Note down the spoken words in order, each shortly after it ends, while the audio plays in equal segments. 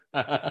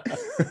But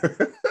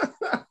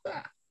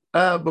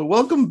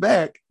welcome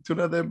back to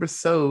another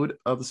episode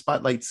of the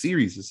Spotlight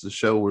series. This is a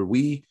show where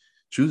we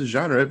choose a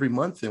genre every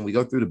month and we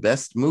go through the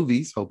best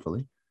movies,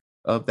 hopefully,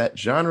 of that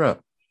genre.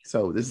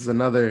 So this is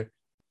another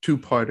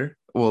two-parter.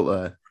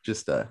 Well,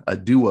 just a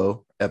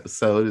duo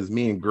episode. Is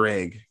me and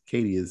Greg.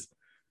 Katie is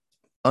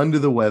under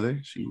the weather.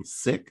 She's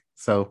sick.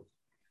 So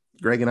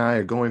Greg and I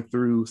are going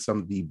through some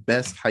of the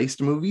best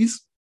heist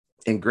movies.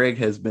 And Greg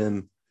has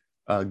been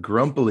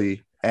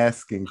grumpily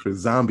asking for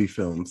zombie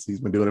films. He's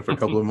been doing it for a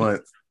couple of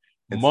months.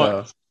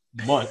 Month.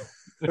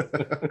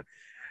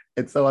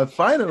 And so I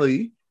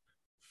finally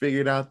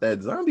figured out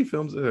that zombie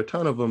films, there are a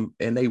ton of them,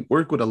 and they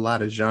work with a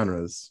lot of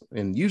genres.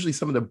 And usually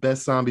some of the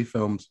best zombie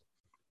films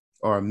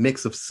are a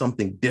mix of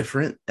something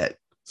different that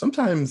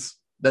sometimes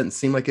doesn't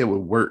seem like it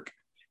would work,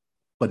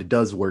 but it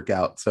does work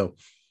out. So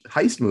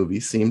heist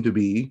movies seem to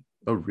be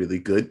a really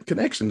good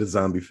connection to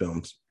zombie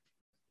films.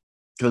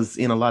 Because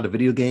in a lot of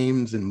video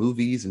games and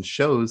movies and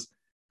shows,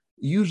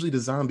 usually the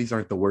zombies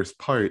aren't the worst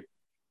part.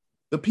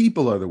 The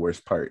people are the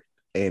worst part.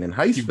 And in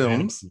heist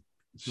films,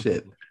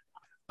 in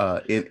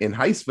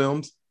heist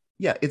films,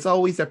 yeah, it's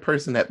always that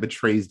person that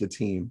betrays the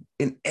team.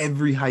 In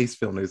every heist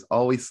film, there's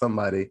always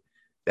somebody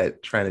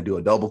that trying to do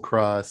a double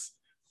cross,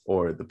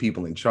 or the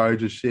people in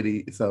charge are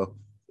shitty. So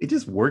it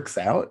just works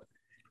out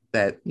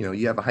that, you know,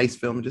 you have a heist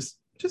film, just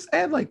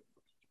add like,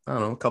 I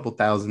don't know, a couple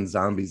thousand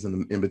zombies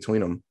in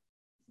between them.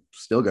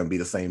 Still gonna be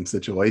the same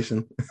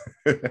situation.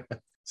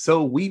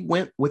 So we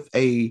went with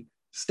a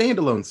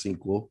standalone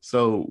sequel.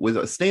 So with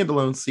a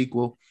standalone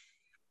sequel,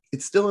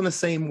 it's still in the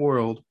same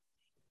world,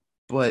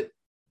 but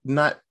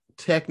not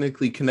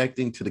technically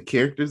connecting to the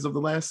characters of the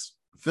last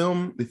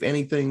film. If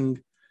anything,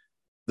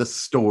 the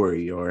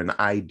story or an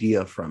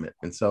idea from it.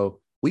 And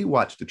so we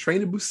watched The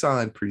Train to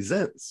Busan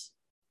presents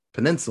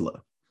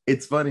Peninsula.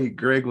 It's funny,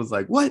 Greg was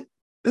like, "What?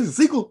 There's a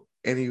sequel?"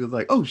 And he was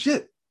like, "Oh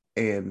shit."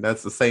 And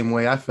that's the same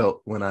way I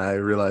felt when I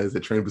realized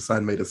that Train to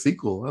Busan made a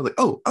sequel. I was like,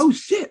 oh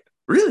shit,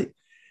 really?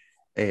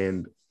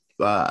 And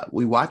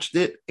we watched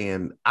it,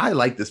 and I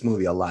like this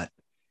movie a lot.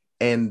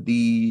 And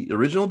the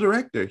original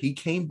director, he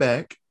came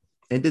back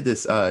and did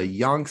this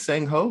Yang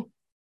Sang-ho.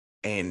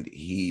 And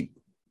he,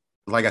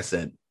 like I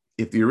said,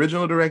 if the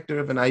original director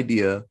of an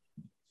idea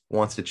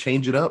wants to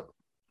change it up,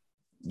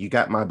 you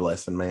got my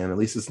blessing, man. At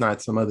least it's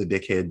not some other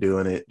dickhead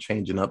doing it,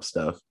 changing up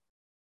stuff.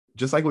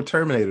 Just like with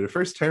Terminator, the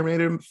first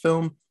Terminator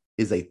film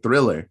is a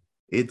thriller.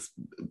 It's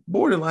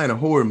borderline a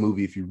horror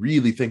movie if you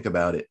really think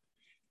about it.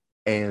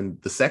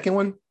 And the second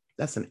one,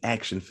 that's an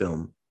action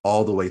film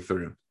all the way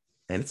through.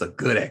 And it's a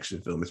good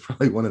action film. It's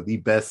probably one of the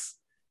best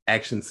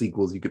action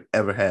sequels you could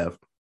ever have.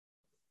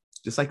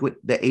 Just like with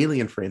the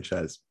Alien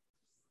franchise.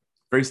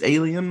 First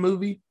Alien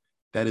movie,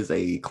 that is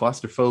a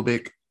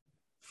claustrophobic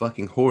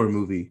fucking horror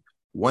movie.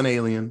 One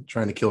alien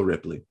trying to kill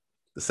Ripley.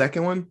 The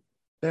second one,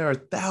 there are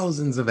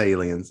thousands of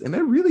aliens, and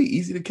they're really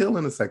easy to kill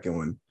in the second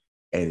one.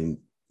 And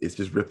it's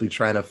just Ripley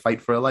trying to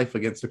fight for her life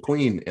against a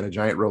queen and a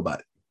giant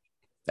robot.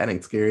 That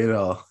ain't scary at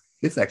all.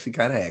 It's actually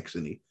kind of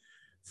actiony.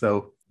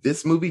 So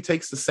this movie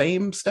takes the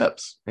same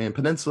steps, and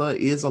Peninsula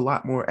is a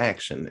lot more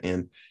action.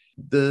 And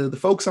the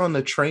folks on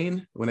the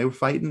train, when they were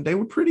fighting, they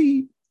were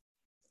pretty,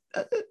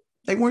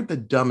 they weren't the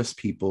dumbest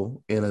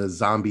people in a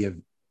zombie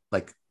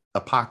like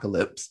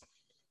apocalypse.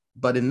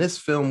 But in this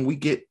film, we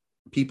get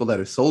people that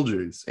are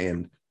soldiers,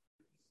 and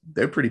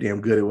they're pretty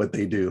damn good at what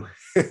they do.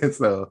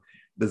 So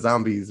the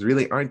zombies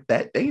really aren't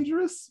that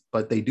dangerous,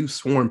 but they do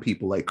swarm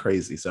people like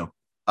crazy. So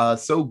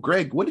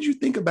Greg, what did you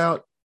think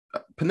about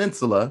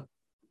Peninsula,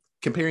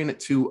 comparing it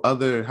to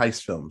other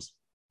heist films?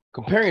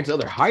 Comparing it to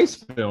other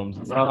heist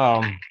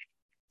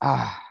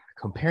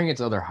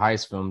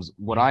films,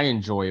 what I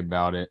enjoy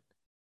about it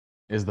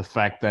is the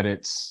fact that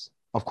it's,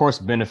 of course,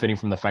 benefiting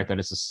from the fact that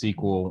it's a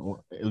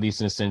sequel, at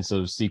least in a sense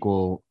of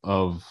sequel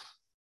of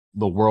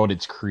the world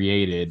it's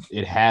created.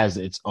 It has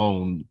its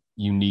own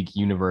unique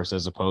universe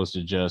as opposed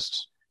to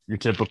just your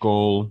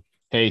typical,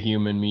 hey,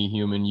 human, me,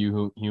 human,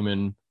 you,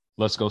 human,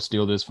 let's go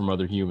steal this from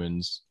other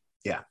humans.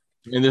 Yeah.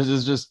 And this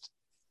is just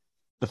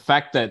the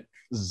fact that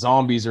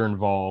zombies are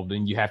involved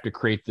and you have to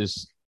create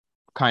this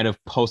kind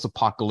of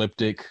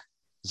post-apocalyptic,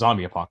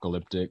 zombie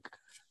apocalyptic,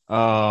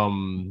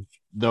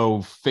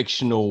 though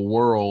fictional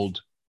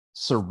world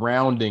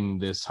surrounding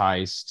this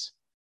heist,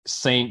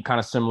 same kind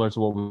of similar to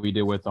what we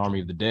did with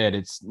Army of the Dead.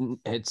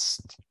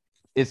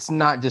 It's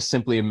not just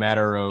simply a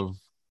matter of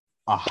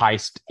a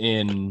heist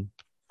in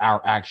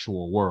our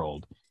actual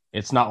world.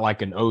 It's not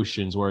like an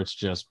Oceans where it's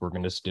just we're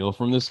going to steal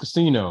from this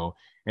casino,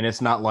 and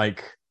it's not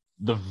like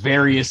the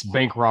various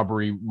bank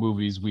robbery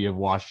movies we have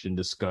watched and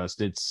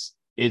discussed. It's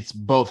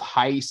both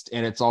heist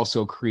and it's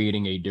also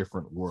creating a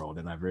different world,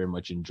 and I very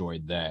much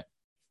enjoyed that.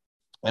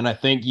 And I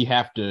think you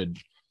have to,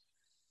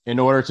 in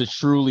order to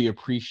truly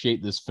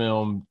appreciate this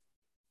film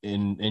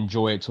and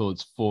enjoy it to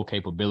its full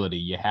capability,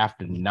 you have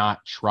to not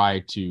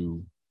try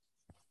to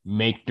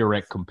make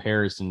direct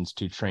comparisons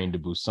to Train to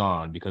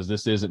Busan, because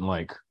this isn't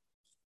like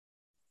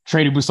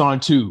Train to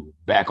Busan 2,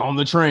 back on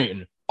the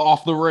train,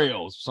 off the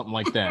rails, something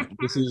like that.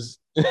 This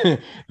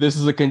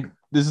is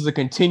this is a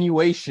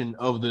continuation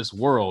of this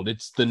world.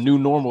 It's the new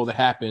normal that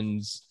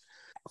happens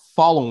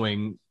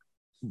following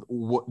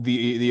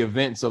the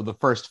events of the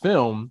first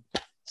film.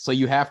 So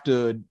you have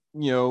to,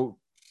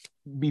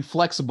 be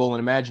flexible in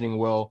imagining,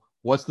 well,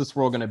 what's this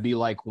world going to be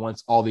like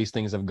once all these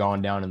things have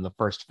gone down in the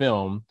first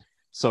film?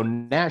 So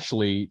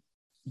naturally,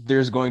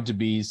 there's going to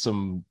be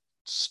some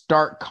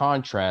stark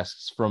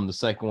contrasts from the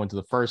second one to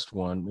the first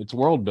one. It's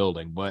world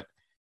building, but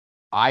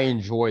I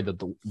enjoy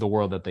the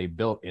world that they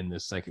built in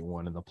this second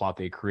one and the plot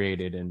they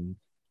created and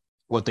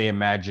what they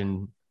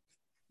imagined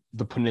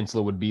the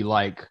peninsula would be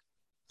like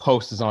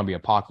post-zombie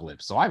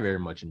apocalypse. So I very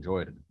much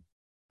enjoyed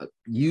it.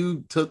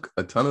 You took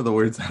a ton of the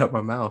words out of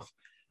my mouth.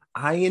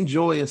 I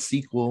enjoy a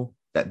sequel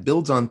that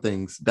builds on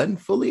things, doesn't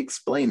fully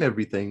explain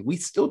everything. We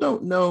still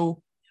don't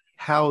know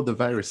how the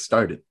virus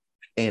started,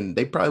 and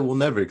they probably will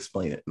never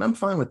explain it. And I'm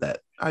fine with that.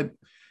 I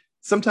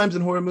sometimes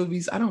in horror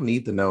movies, I don't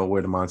need to know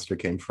where the monster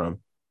came from.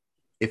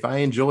 If I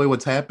enjoy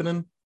what's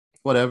happening,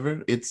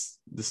 whatever. It's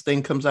this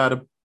thing comes out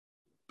of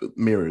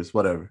mirrors,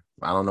 whatever.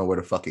 I don't know where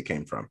the fuck it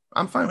came from.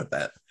 I'm fine with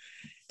that.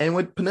 And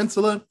with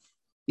Peninsula,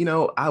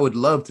 I would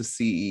love to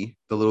see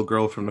the little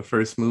girl from the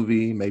first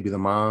movie, maybe the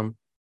mom,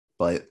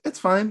 but it's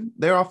fine.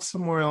 They're off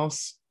somewhere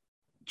else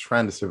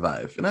trying to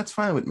survive, and that's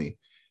fine with me.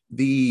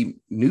 The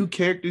new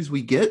characters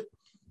we get,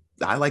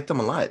 I like them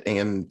a lot,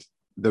 and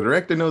the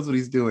director knows what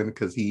he's doing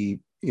because he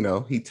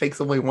takes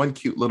away one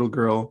cute little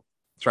girl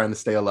trying to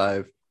stay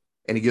alive,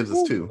 and he gives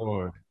us two.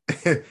 Lord.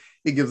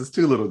 He gives us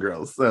two little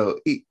girls, so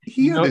he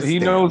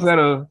knows how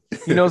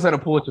to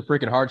pull at your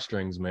freaking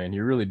heartstrings, man. He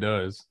really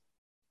does.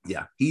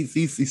 Yeah,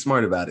 he's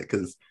smart about it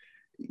because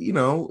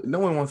no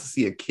one wants to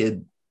see a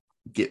kid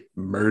get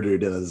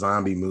murdered in a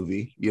zombie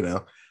movie,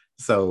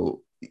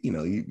 so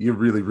you're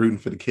really rooting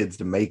for the kids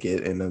to make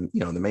it. And then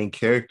the main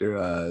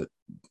character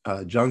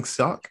Jung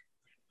Sok,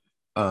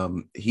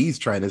 he's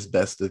trying his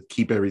best to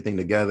keep everything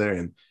together,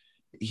 and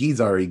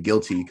he's already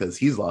guilty because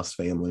he's lost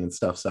family and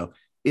stuff. So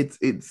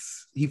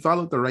it's he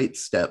followed the right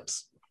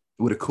steps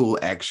with a cool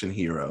action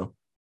hero,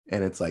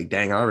 and it's like,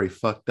 dang, I already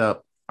fucked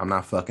up, I'm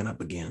not fucking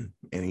up again.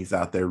 And he's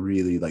out there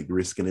really like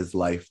risking his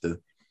life to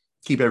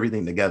keep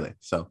everything together.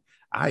 So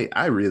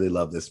I really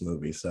love this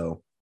movie.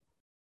 So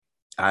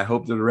I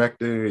hope the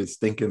director is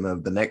thinking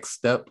of the next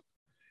step.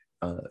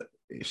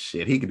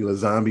 Shit, he could do a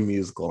zombie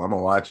musical. I'm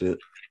gonna watch it.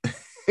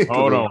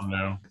 Hold on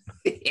now.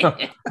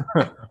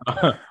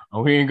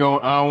 We ain't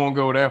going. I don't want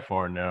to go that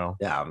far now.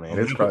 Yeah, man,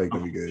 it's probably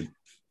gonna be good.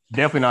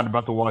 Definitely not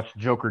about to watch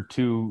Joker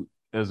 2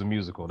 as a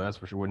musical. That's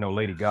for sure. With no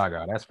Lady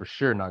Gaga, that's for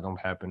sure not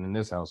gonna happen in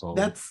this household.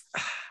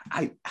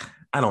 I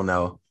don't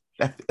know.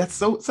 That's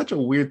such a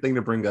weird thing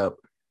to bring up.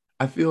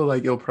 I feel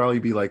like it'll probably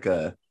be like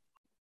a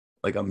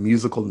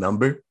musical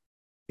number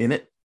in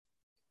it.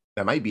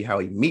 That might be how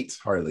he meets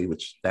Harley,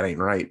 which that ain't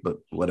right, but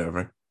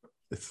whatever.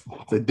 It's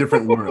a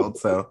different world,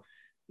 so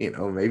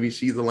maybe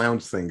she's a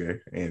lounge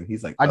singer, and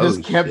he's like, I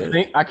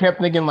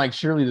kept thinking like,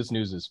 surely this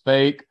news is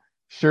fake.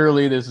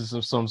 Surely this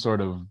is some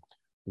sort of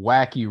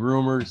wacky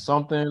rumor,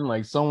 something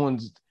like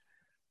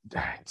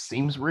it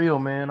seems real,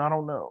 man. I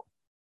don't know.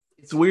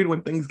 It's weird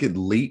when things get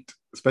leaked,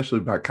 especially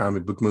about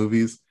comic book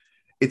movies.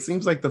 It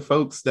seems like the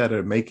folks that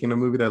are making a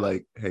movie, they're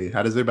like, hey,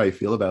 how does everybody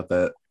feel about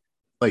that?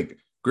 Like,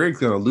 Greg's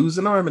gonna lose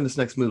an arm in this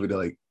next movie. They're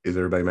like, is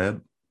everybody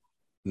mad?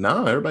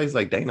 No, everybody's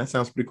like, dang, that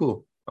sounds pretty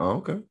cool. Oh,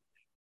 okay,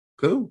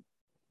 cool.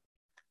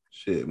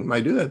 Shit, we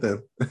might do that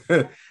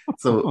then.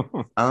 So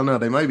I don't know.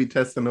 They might be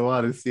testing the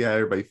water to see how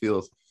everybody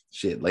feels.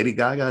 Shit, Lady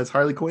Gaga is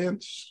Harley Quinn.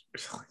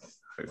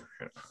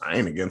 I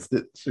ain't against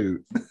it.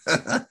 Shoot,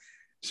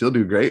 she'll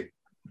do great.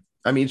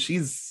 I mean,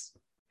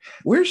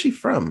 where is she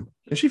from?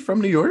 Is she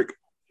from New York?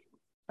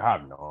 I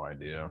have no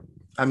idea.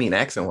 I mean,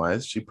 accent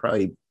wise, she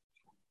probably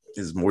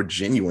is more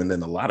genuine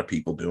than a lot of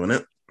people doing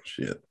it.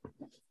 Shit,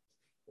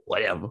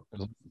 whatever.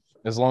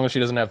 As long as she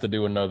doesn't have to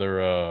do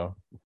another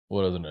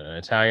what is it, an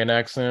Italian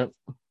accent?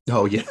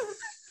 Oh yeah.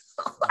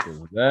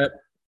 That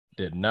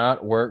did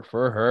not work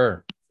for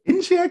her.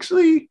 Isn't she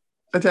actually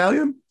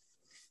Italian?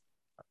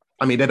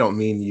 I mean, that don't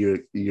mean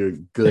you're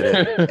good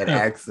at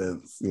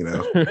accents,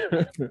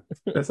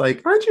 It's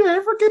like, aren't you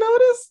African,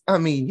 Otis? I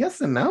mean,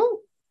 yes and no.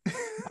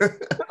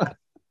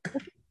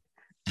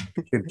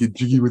 Can't get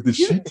jiggy with the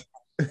shit.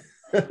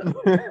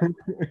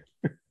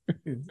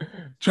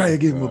 Try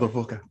again,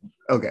 motherfucker.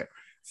 Okay,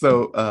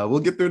 so we'll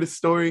get through this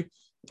story.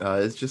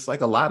 It's just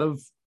like a lot of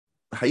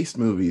heist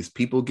movies.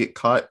 People get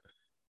caught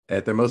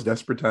at their most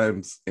desperate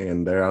times,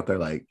 and they're out there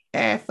like,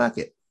 fuck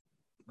it.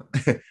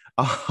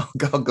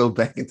 I'll go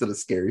back into the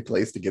scary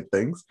place to get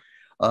things.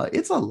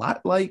 It's a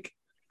lot like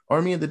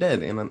Army of the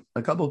Dead, and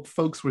a couple of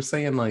folks were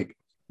saying like,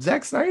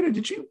 Zack Snyder,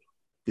 did you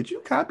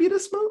copy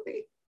this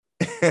movie?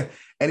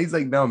 And he's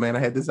like, no, man, I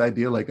had this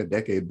idea like a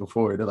decade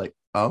before. They're like,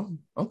 oh,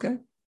 okay.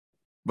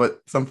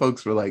 But some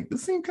folks were like,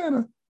 this seemed kind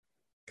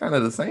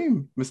of the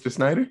same, Mr.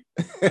 Snyder.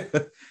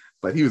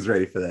 But he was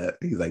ready for that.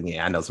 He's like,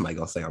 yeah, I know somebody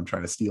gonna say I'm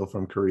trying to steal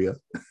from Korea.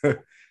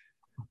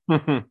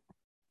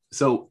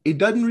 So it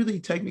doesn't really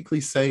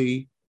technically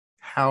say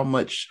how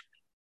much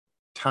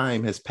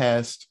time has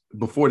passed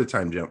before the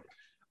time jump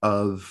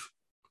of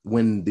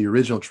when the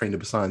original Train to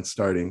Busan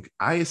starting,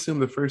 I assume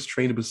the first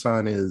Train to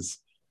Busan is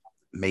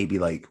maybe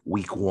like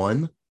week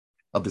one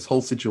of this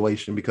whole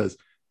situation, because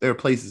there are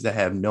places that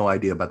have no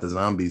idea about the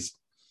zombies.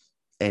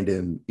 And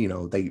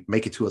then, they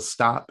make it to a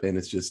stop and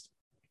it's just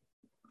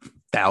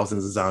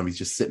thousands of zombies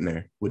just sitting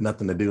there with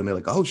nothing to do. And they're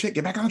like, oh shit,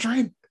 get back on the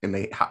train. And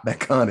they hop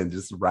back on and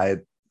just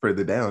ride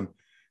further down.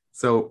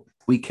 So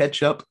we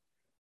catch up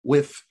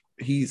with,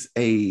 he's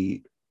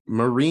a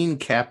Marine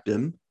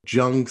captain,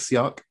 Jung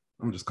Seok.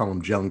 I'm just calling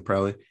him Jung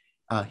probably.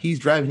 He's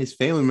driving his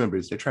family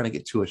members. They're trying to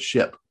get to a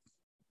ship.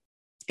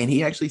 And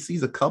he actually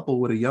sees a couple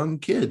with a young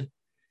kid.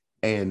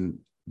 And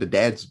the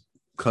dad's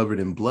covered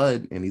in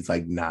blood. And he's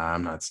like, nah,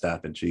 I'm not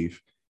stopping,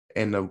 Chief.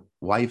 And the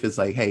wife is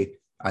like, hey,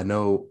 I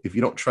know if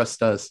you don't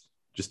trust us,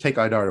 just take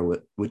our daughter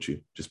with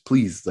you. Just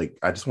please, like,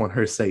 I just want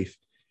her safe.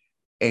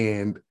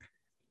 And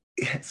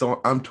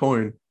so I'm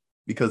torn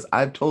because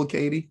I've told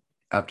Katie,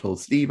 I've told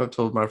Steve, I've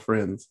told my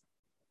friends.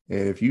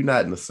 And if you're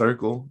not in the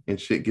circle and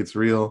shit gets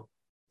real,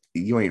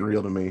 you ain't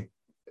real to me.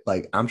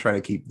 Like, I'm trying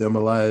to keep them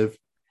alive.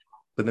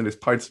 But then there's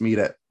parts of me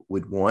that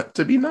would want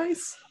to be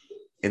nice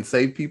and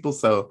save people.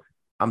 So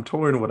I'm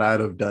torn what I'd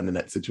have done in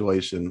that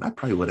situation. I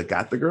probably would have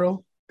got the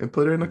girl and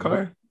put her in the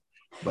car.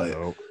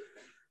 But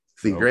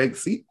Greg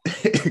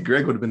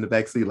would have been in the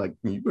back seat like,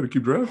 you better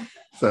keep driving.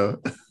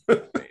 So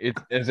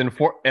it's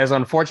as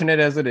unfortunate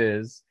as it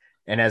is,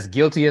 and as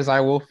guilty as I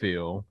will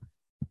feel,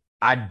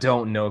 I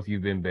don't know if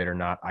you've been bit or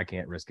not. I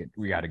can't risk it.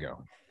 We got to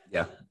go.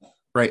 Yeah.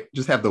 Right.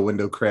 Just have the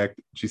window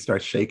cracked. She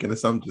starts shaking or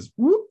something. Just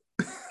whoop.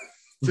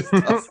 Just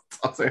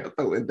toss her out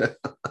the window.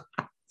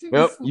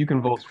 Well, you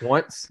convulse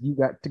once. You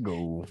got to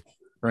go.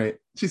 Right.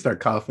 She started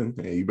coughing.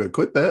 Hey, you better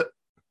quit that.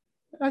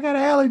 I got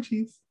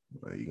allergies.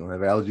 Well, you're going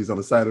to have allergies on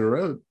the side of the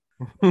road.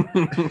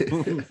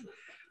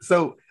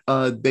 So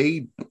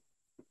they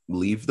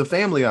leave the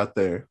family out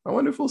there. I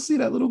wonder if we'll see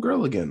that little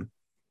girl again.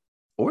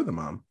 Or the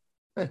mom.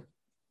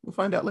 We'll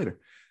find out later.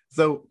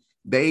 So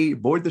they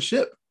board the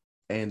ship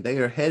and they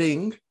are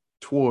heading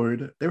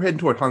toward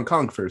Hong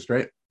Kong first,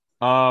 right?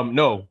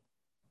 No.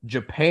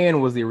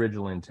 Japan was the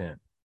original intent.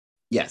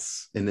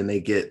 Yes. And then they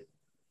get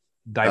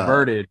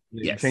diverted,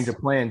 yes. Change of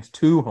plans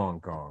to Hong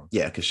Kong.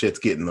 Yeah, because shit's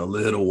getting a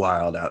little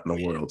wild out in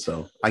the world.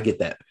 So I get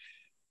that.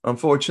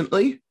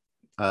 Unfortunately,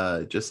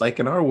 just like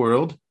in our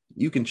world,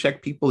 you can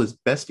check people as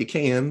best you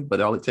can,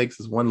 but all it takes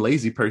is one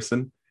lazy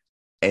person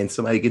and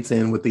somebody gets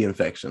in with the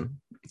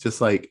infection. It's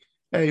just like,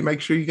 hey,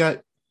 make sure you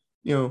got,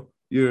 your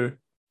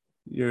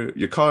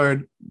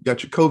card,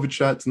 got your COVID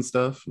shots and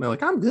stuff. And they're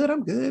like, I'm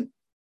good.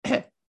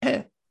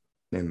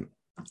 And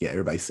yeah,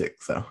 everybody's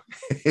sick. So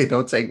it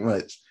don't take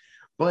much.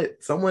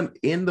 But someone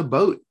in the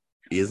boat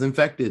is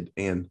infected.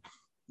 And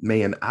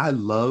man, I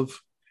love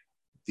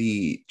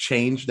the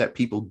change that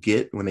people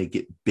get when they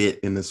get bit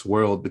in this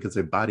world, because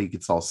their body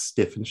gets all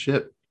stiff and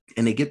shit.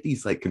 And they get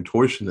these like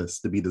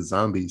contortionists to be the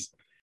zombies.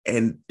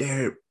 And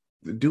they're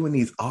doing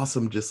these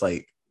awesome, just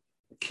like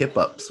kip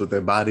ups with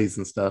their bodies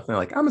and stuff. And they're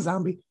like, I'm a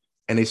zombie.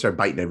 And they start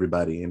biting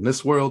everybody. In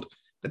this world,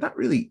 they're not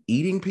really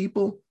eating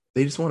people.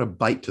 They just want to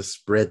bite to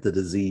spread the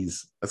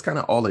disease. That's kind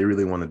of all they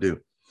really want to do.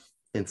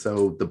 And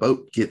so the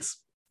boat gets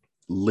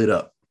lit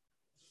up.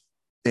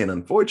 And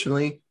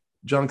unfortunately,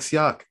 Jung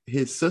Seok,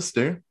 his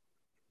sister,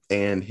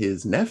 and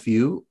his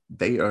nephew,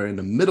 they are in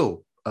the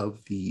middle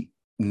of the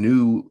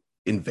new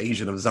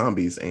invasion of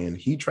zombies. And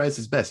he tries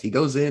his best. He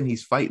goes in,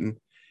 he's fighting.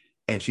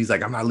 And she's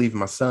like, I'm not leaving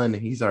my son.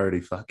 And he's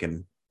already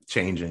fucking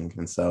changing.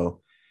 And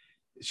so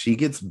she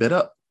gets bit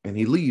up and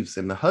he leaves.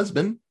 And the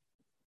husband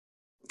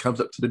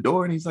comes up to the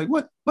door and he's like,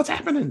 what's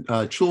happening?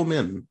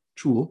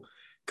 Chul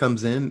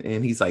comes in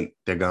and he's like,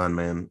 they're gone,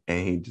 man.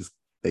 And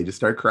they just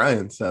start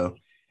crying. So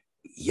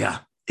yeah,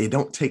 it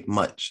don't take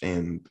much.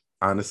 And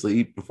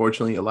honestly,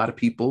 unfortunately, a lot of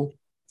people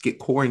get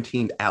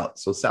quarantined out.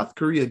 So South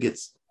Korea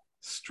gets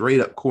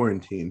straight up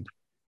quarantined,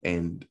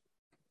 and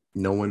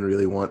no one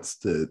really wants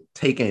to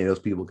take any of those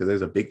people because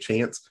there's a big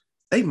chance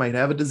they might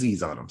have a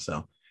disease on them.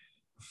 So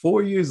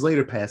 4 years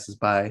later passes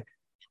by,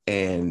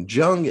 and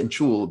Jung and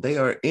Chul, they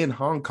are in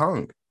Hong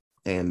Kong,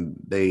 and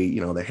they,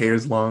 their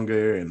hair's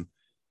longer and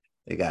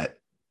they got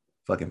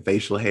fucking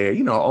facial hair,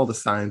 all the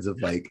signs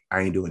of like,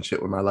 I ain't doing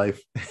shit with my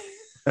life.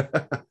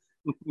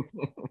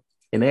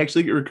 And they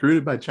actually get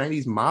recruited by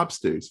Chinese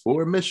mobsters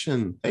for a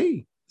mission.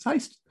 Hey, it's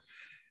heist.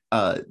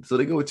 So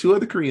they go with two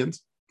other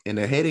Koreans and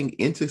they're heading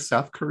into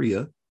South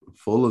Korea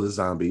full of the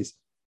zombies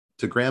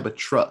to grab a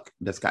truck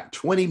that's got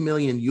 $20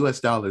 million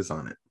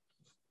on it.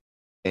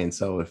 And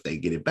so if they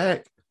get it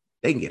back,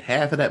 they can get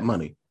half of that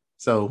money.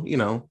 So,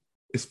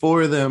 it's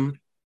four of them,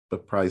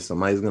 but probably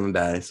somebody's going to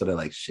die. So they're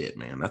like, shit,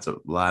 man, that's a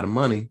lot of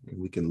money.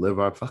 We can live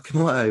our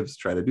fucking lives,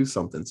 try to do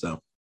something.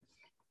 So,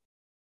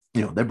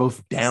 they're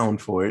both down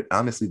for it.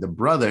 Honestly, the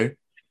brother,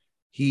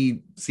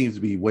 he seems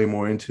to be way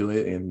more into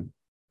it. And,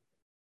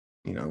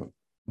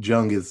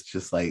 Jung is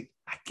just like,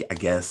 I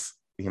guess,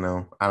 I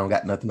don't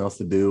got nothing else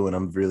to do. And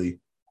I'm really,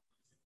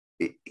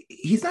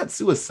 he's not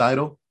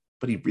suicidal,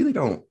 but he really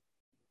don't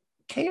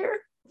care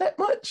that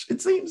much,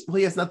 it seems. Well,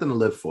 he has nothing to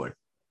live for.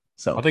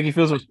 I So think he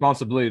feels a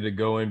responsibility to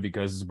go in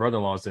because his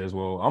brother-in-law says,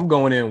 "Well, I'm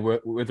going in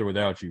with or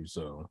without you."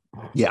 So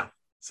yeah.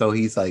 So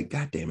he's like,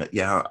 God damn it.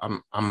 Yeah,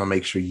 I'm gonna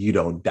make sure you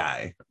don't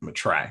die. I'm gonna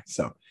try.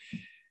 So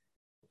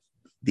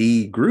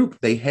the group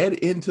they head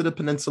into the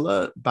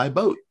peninsula by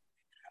boat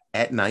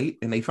at night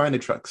and they find a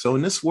truck. So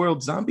in this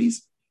world,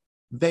 zombies,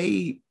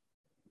 they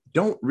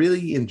don't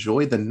really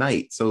enjoy the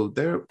night. So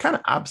they're kind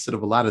of opposite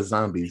of a lot of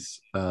zombies.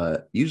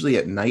 Usually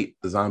at night,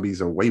 the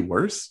zombies are way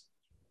worse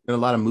in a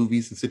lot of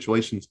movies and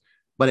situations.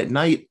 But at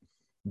night,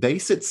 they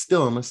sit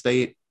still unless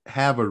they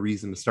have a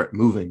reason to start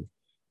moving.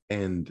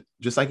 And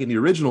just like in the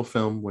original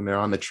film, when they're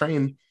on the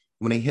train,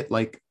 when they hit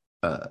like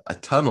a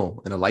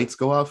tunnel and the lights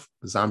go off,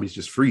 the zombies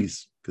just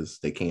freeze because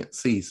they can't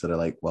see. So they're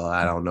like, well,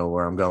 I don't know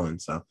where I'm going.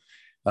 So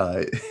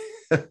uh,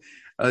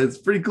 it's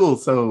pretty cool.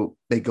 So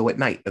they go at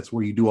night. That's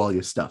where you do all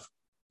your stuff.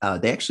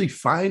 They actually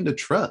find a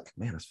truck.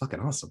 Man, that's fucking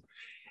awesome.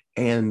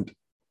 And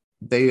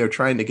they are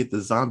trying to get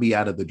the zombie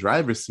out of the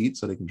driver's seat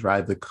so they can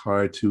drive the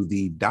car to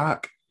the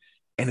dock.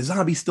 And the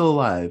zombie's still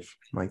alive.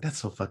 I'm like, that's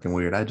so fucking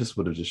weird. I just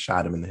would have just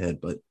shot him in the head.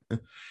 But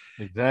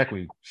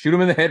exactly, shoot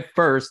him in the head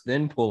first,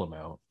 then pull him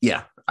out.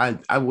 yeah,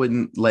 I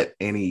wouldn't let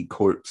any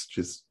corpse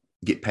just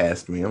get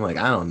past me. I'm like,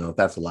 I don't know if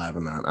that's alive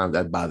or not.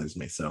 That bothers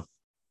me. So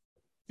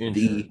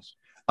Insurance.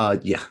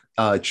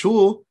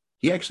 Chul,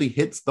 he actually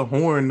hits the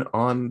horn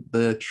on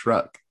the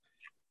truck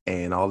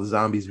and all the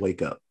zombies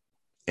wake up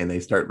and they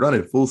start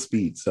running full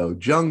speed. So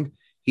Jung,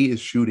 he is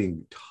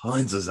shooting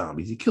tons of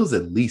zombies. He kills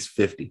at least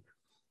 50,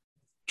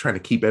 trying to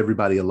keep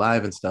everybody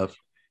alive and stuff.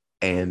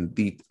 And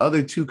the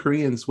other two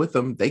Koreans with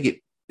them, they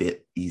get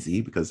bit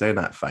easy because they're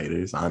not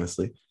fighters,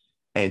 honestly.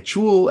 And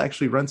Chul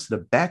actually runs to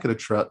the back of the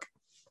truck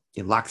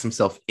and locks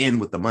himself in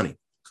with the money.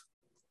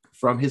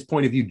 From his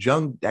point of view,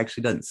 Jung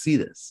actually doesn't see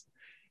this.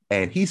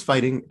 And he's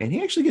fighting, and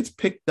he actually gets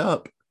picked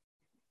up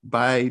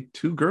by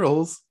two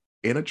girls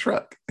in a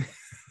truck.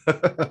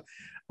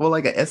 Well,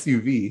 like an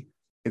SUV.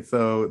 And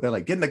so they're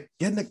like, get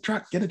in the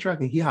truck,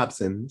 and he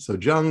hops in. So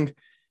Jung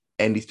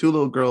and these two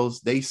little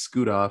girls, they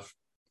scoot off,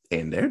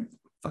 and they're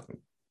fucking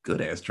good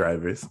ass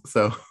drivers.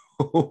 So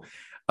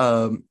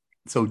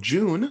so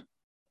June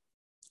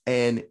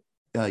and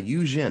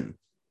Yu Jin,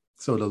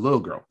 so the little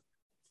girl,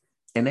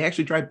 and they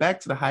actually drive back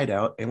to the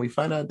hideout, and we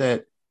find out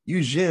that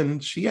Yu Jin,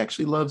 she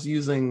actually loves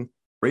using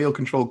radio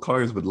controlled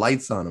cars with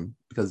lights on them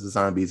because the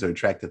zombies are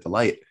attracted to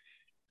light,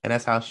 and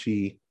that's how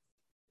she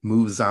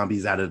moves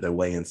zombies out of their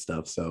way and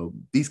stuff. So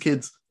these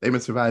kids, they've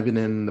been surviving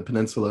in the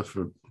peninsula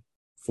for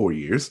 4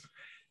 years,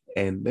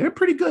 and they're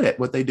pretty good at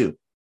what they do.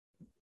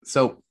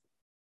 So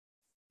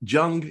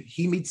Jung,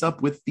 he meets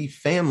up with the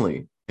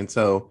family, and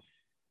so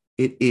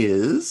it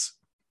is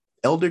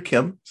Elder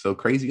Kim, so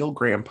crazy old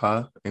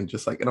grandpa. And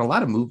just like in a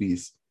lot of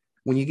movies,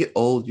 when you get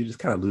old, you just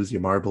kind of lose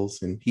your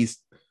marbles. And he's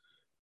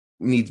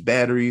needs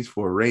batteries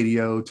for a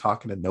radio,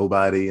 talking to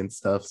nobody and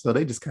stuff. So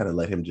they just kind of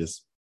let him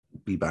just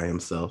be by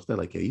himself. They're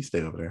like, yeah, you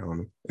stay over there,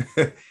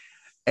 homie.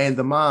 And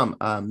the mom,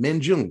 Min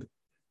Jung.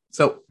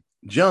 So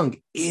Jung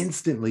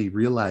instantly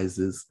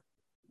realizes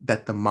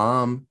that the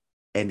mom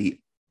and the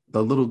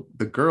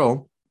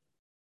girl,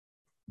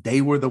 they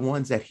were the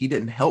ones that he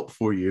didn't help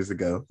 4 years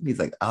ago. He's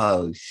like,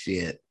 oh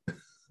shit.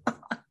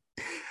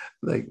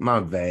 Like, my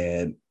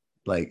bad.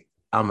 Like,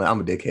 I'm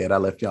a dickhead. I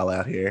left y'all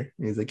out here.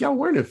 And he's like, y'all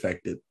weren't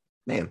infected.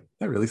 Man,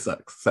 that really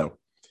sucks. So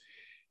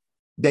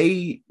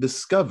they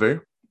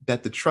discover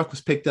that the truck was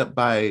picked up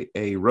by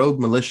a rogue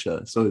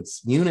militia. So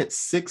it's Unit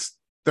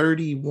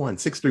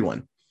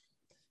 631.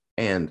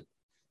 And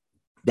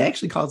they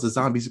actually cause the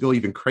zombies to go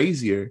even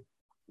crazier.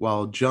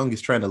 While Jung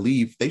is trying to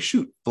leave, they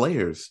shoot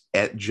flares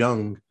at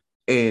Jung,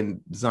 and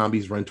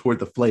zombies run toward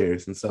the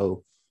flares. And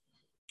so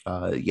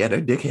yeah,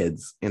 they're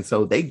dickheads. And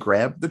so they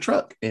grab the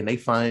truck and they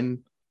find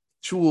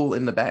Chul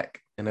in the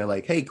back. And they're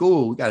like, hey,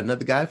 cool, we got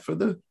another guy for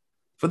the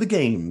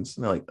games.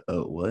 And they're like,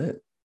 oh, what?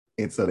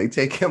 And so they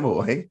take him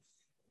away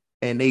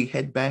and they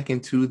head back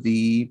into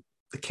the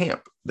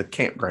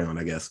campground,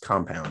 I guess,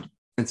 compound.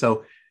 And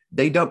so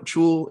they dump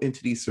Chul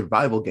into these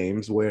survival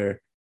games where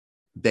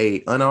they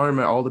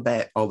unarm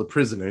all the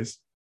prisoners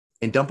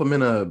and dump them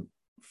in a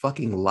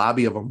fucking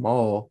lobby of a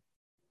mall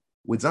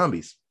with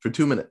zombies for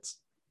 2 minutes.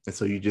 And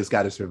so you just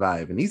got to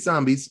survive. And these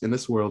zombies in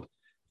this world,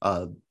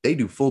 they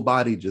do full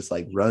body, just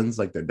like runs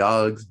like they're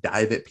dogs,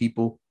 dive at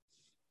people.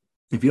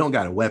 If you don't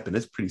got a weapon,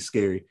 it's pretty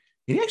scary.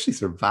 And he actually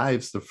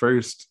survives the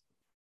first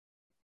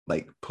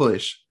like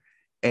push.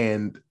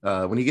 And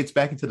when he gets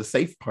back into the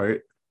safe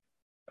part,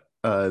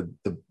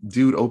 the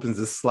dude opens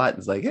his slot and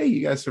is like, hey,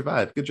 you guys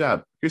survived. Good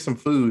job. Here's some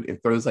food,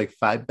 and throws like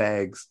 5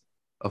 bags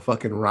of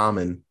fucking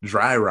ramen,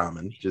 dry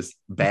ramen, just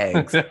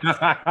bags at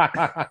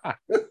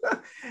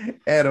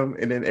him.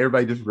 And then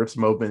everybody just rips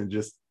them open and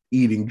just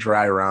eating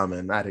dry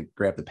ramen. I had to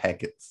grab the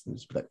packets and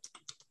just be like,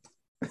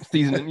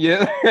 seasoning.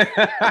 Yeah.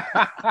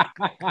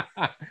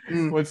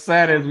 What's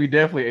sad is we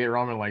definitely ate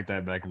ramen like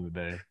that back in the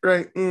day.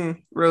 Right.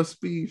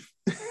 Roast beef.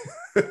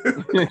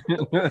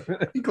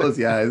 You close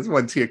your eyes,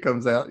 one tear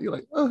comes out. You're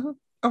like, oh,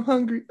 I'm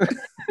hungry.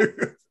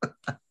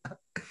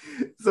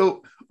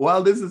 So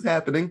while this is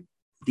happening,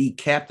 the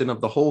captain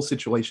of the whole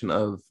situation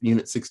of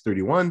Unit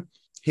 631,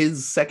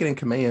 his second in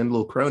command,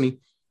 Lil Crony,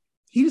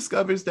 he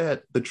discovers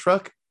that the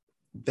truck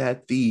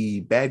that the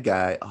bad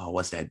guy, oh,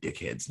 what's that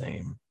dickhead's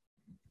name?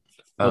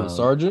 Oh, the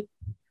sergeant?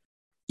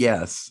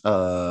 Yes.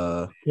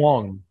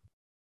 Wong.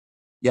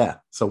 Yeah.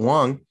 So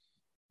Wong,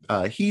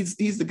 he's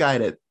the guy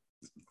that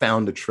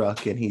found the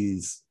truck,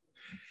 and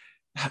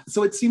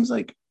so it seems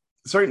like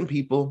certain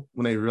people,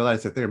 when they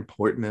realize that they're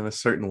important in a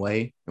certain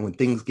way, and when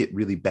things get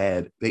really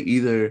bad, they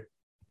either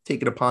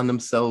take it upon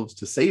themselves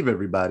to save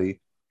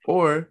everybody,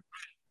 or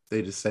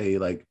they just say,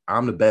 like,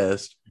 I'm the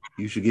best,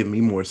 you should give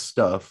me more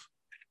stuff.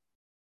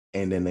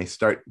 And then they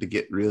start to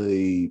get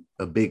really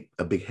a big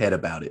head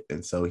about it.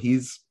 And so he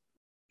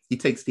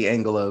takes the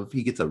angle of,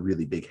 he gets a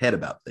really big head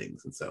about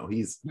things. And so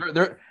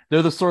they're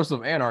the source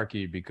of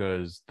anarchy,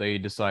 because they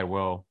decide,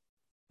 well,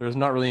 there's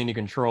not really any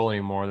control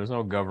anymore. There's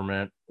no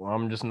government. Well,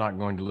 I'm just not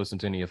going to listen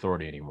to any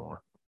authority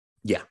anymore.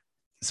 Yeah.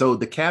 So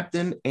the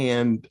captain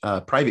and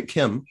Private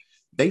Kim,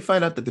 they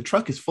find out that the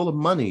truck is full of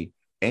money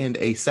and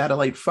a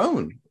satellite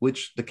phone,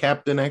 which the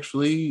captain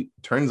actually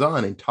turns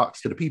on and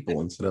talks to the people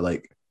instead of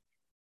like,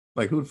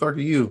 who the fuck are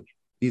you?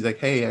 He's like,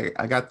 hey,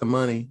 I got the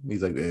money.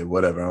 He's like, hey,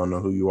 whatever. I don't know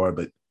who you are,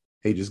 but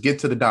hey, just get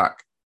to the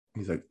dock.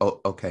 He's like, oh,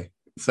 okay.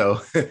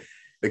 So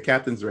the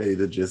captain's ready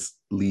to just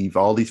leave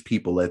all these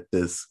people at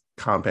this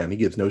compound. He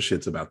gives no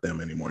shits about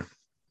them anymore.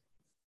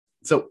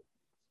 So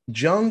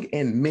Jung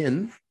and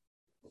Min,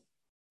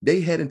 they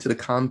head into the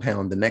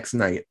compound the next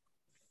night,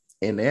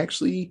 and they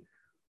actually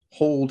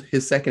hold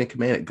his second in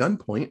command at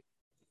gunpoint.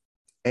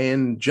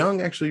 And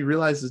Jung actually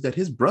realizes that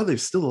his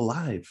brother's still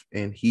alive,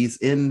 and he's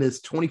in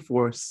this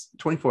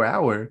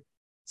 24-hour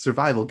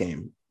survival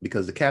game,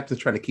 because the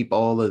captain's trying to keep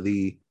all of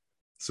the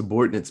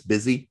subordinates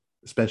busy,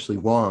 especially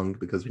Wong,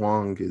 because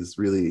Wong is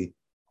really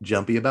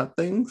jumpy about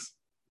things.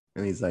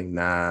 And he's like,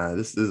 nah,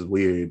 this is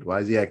weird. Why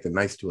is he acting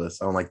nice to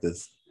us? I don't like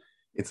this.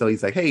 And so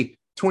he's like, hey,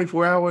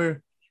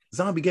 24-hour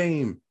zombie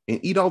game, and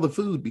eat all the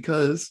food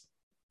because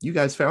you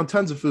guys found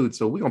tons of food.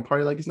 So we're going to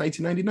party like it's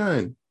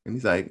 1999. And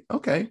he's like,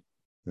 okay.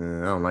 I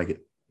don't like it.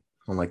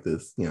 I don't like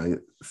this. You know,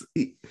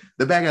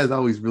 the bad guy is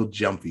always real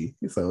jumpy.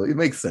 So it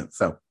makes sense.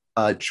 So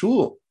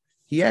Chul,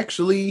 he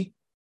actually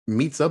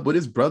meets up with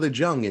his brother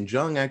Jung, and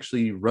Jung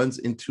actually runs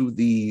into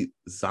the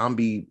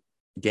zombie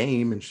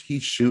game, and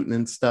he's shooting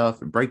and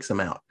stuff and breaks him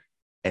out.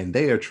 And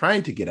they are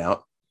trying to get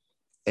out.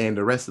 And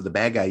the rest of the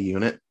bad guy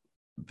unit,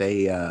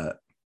 they're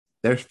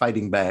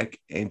fighting back.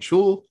 And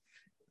Chul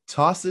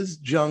tosses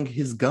Jung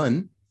his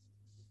gun,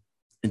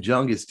 and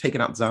Jung is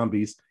taking out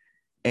zombies.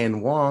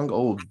 And Wong,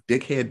 old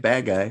dickhead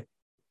bad guy,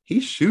 he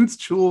shoots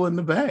Chul in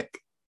the back.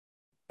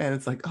 And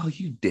it's like, oh,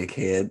 you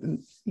dickhead.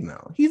 And, you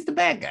know, he's the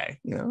bad guy.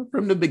 You know,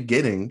 from the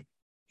beginning,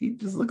 he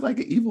just looked like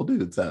an evil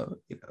dude. So,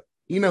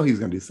 you know he's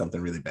going to do something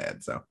really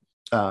bad. So,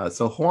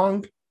 so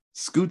Huang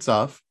scoots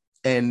off,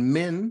 and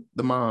Min,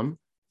 the mom,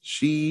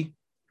 she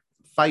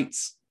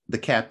fights the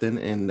captain,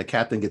 and the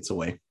captain gets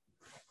away.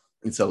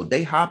 And so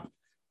they hop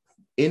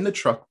in the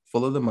truck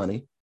full of the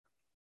money,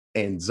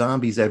 and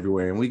zombies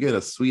everywhere. And we get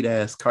a sweet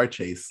ass car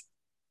chase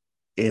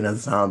in a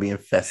zombie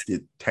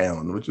infested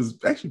town, which is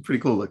actually pretty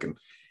cool looking.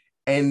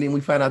 And then we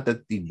find out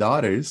that the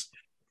daughters,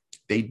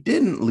 they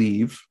didn't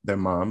leave their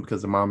mom,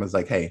 because the mom is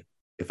like, hey,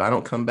 if I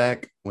don't come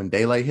back when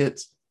daylight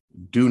hits,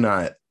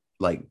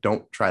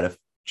 don't try to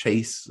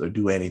chase or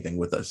do anything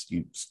with us.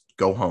 You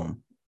go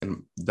home.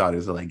 And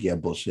daughters are like, yeah,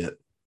 bullshit.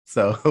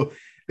 So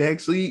they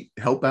actually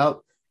help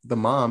out the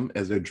mom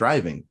as they're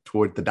driving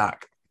toward the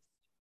dock.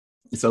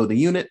 So the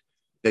unit,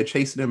 they're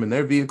chasing them in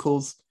their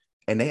vehicles,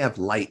 and they have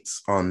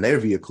lights on their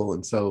vehicle.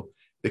 And so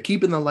they're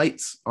keeping the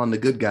lights on the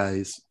good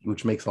guys,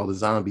 which makes all the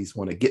zombies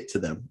want to get to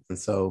them. And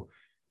so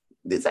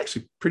it's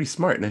actually pretty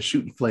smart, and they're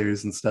shooting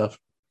flares and stuff.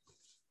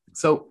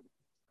 So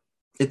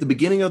at the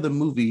beginning of the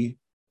movie,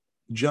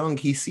 Jung,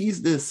 he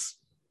sees this,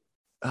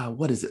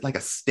 what is it? Like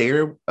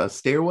a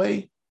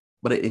stairway,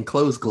 but an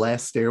enclosed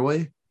glass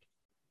stairway.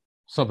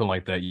 Something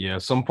like that. Yeah.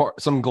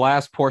 Some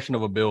glass portion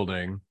of a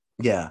building.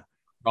 Yeah.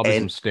 Probably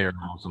some stairs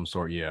of some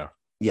sort. Yeah.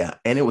 Yeah,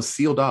 and it was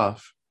sealed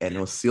off,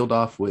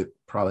 with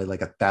probably like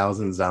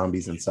 1,000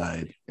 zombies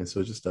inside. And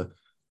so just a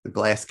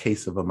glass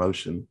case of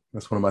emotion.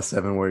 That's one of my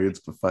 7 words,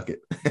 but fuck it.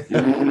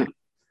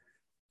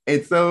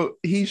 And so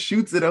he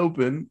shoots it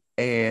open,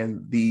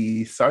 and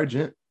the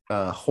sergeant,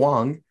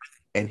 Huang,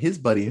 and his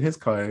buddy in his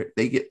car,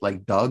 they get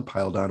like dog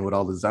piled on with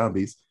all the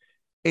zombies.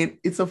 And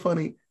it's so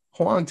funny.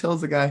 Huang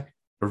tells the guy,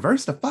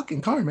 reverse the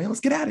fucking car, man.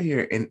 Let's get out of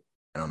here. And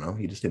I don't know,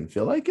 he just didn't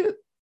feel like it.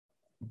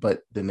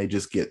 But then they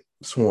just get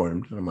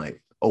swarmed. And I'm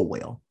like, oh,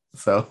 well.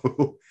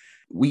 So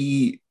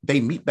they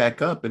meet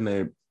back up, and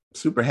they're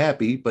super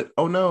happy. But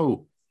oh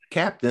no,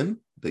 Captain,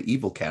 the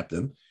evil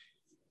captain,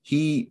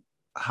 he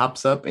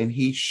hops up and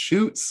he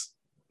shoots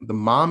the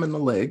mom in the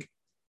leg,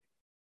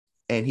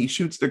 and he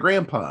shoots the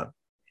grandpa.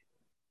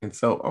 And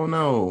so, oh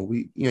no,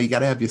 you got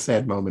to have your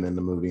sad moment in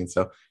the movie. And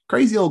so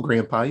crazy old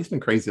grandpa, he's been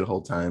crazy the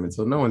whole time. And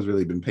so no one's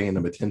really been paying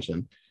him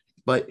attention.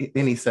 But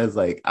then he says,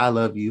 like, I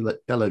love you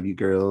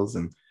girls.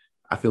 And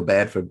I feel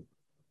bad for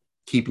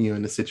keeping you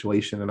in this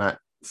situation and not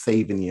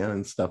saving you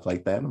and stuff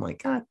like that. I'm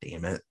like, God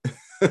damn it.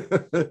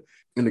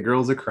 And the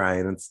girls are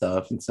crying and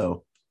stuff. And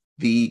so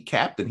the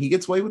captain, he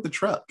gets away with the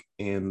truck,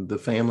 and the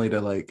family,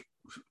 they're like,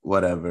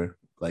 whatever.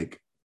 Like,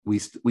 we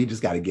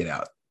just got to get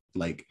out.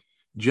 Like,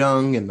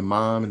 Jung and the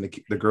mom and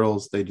the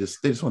girls, they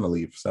just want to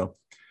leave. So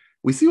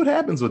we see what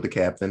happens with the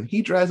captain.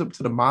 He drives up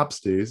to the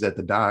mobsters at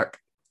the dock,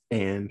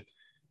 and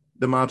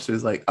the mobster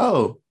is like,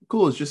 "Oh,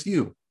 cool, it's just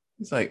you."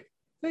 He's like,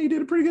 "Hey, you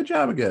did a pretty good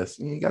job, I guess.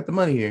 You got the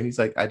money here." And he's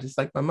like, "I just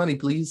like my money,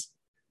 please."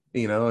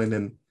 And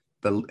then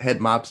the head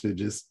mobster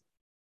just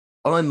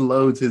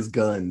unloads his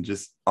gun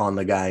just on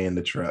the guy in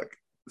the truck.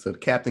 So the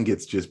captain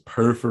gets just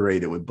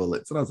perforated with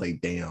bullets. And I was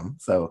like, damn.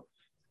 So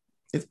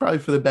it's probably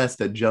for the best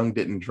that Jung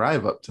didn't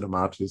drive up to the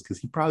mobsters, because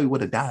he probably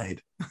would have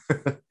died.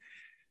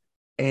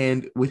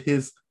 And with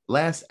his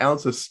last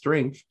ounce of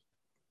strength,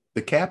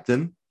 the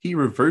captain, he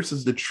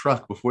reverses the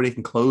truck before they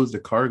can close the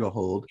cargo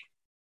hold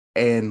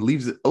and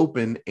leaves it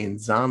open, and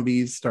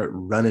zombies start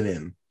running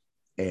in,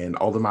 and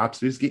all the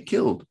mobsters get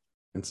killed.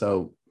 And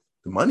so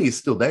the money is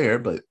still there,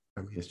 but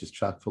I mean, it's just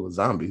chock full of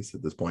zombies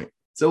at this point.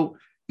 So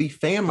the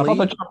family. I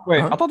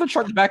thought the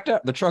truck backed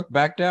out. The truck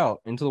backed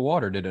out into the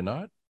water. Did it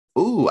not?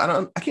 Ooh, I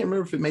can't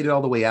remember if it made it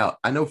all the way out.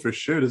 I know for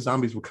sure the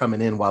zombies were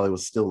coming in while it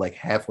was still like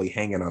halfway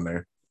hanging on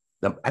there.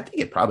 I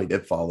think it probably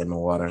did fall in the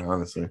water,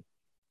 honestly.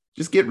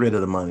 Just get rid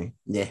of the money.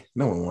 Yeah,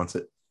 no one wants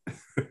it.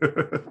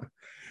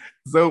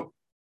 So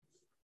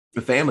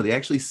the family, they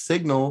actually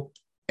signal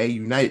a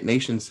United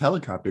Nations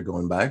helicopter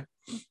going by.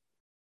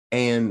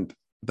 And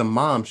the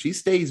mom, she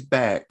stays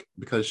back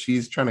because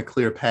she's trying to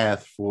clear a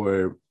path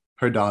for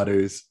her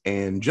daughters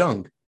and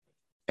Jung.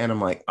 And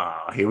I'm like,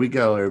 here we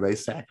go.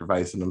 Everybody's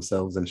sacrificing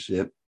themselves and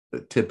shit. The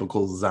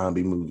typical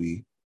zombie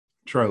movie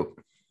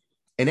trope.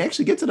 And they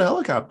actually get to the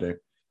helicopter.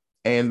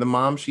 And the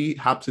mom, she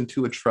hops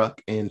into a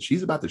truck and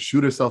she's about to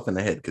shoot herself in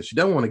the head because she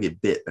doesn't want to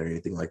get bit or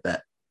anything like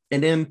that.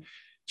 And then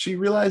she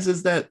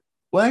realizes that,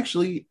 well,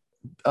 actually,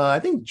 I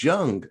think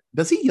Jung,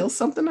 does he yell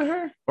something to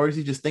her? Or is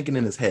he just thinking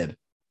in his head?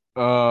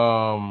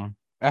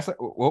 Ask that,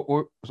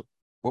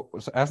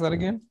 ask that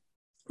again.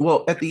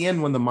 Well, at the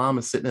end, when the mom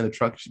is sitting in a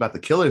truck, she's about to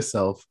kill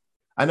herself.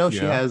 I know she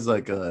Yeah. has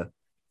like an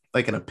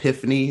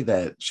epiphany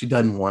that she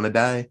doesn't want to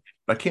die,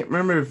 but I can't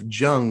remember if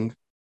Jung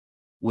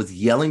was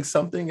yelling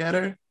something at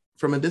her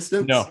from a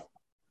distance. No.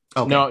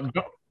 Okay. No,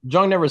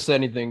 Jung never said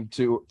anything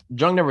to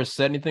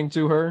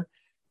her.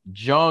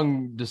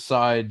 Jung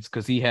decides,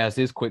 because he has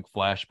his quick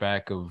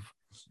flashback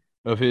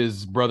of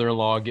his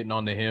brother-in-law getting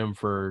onto him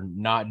for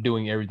not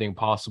doing everything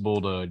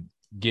possible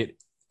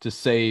to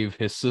save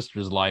his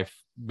sister's life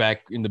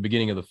back in the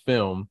beginning of the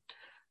film.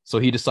 So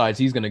he decides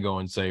he's going to go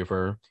and save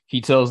her.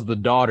 He tells the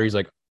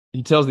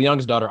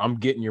youngest daughter, "I'm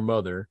getting your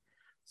mother."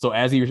 So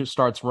as he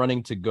starts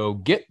running to go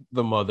get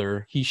the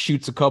mother, he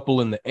shoots a couple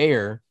in the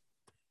air.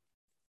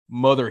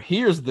 Mother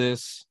hears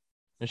this,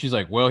 and she's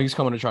like, "Well, he's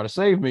coming to try to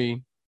save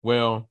me.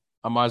 Well,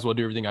 I might as well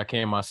do everything I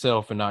can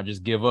myself and not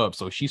just give up."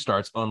 So she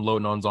starts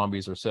unloading on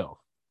zombies herself.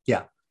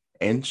 Yeah.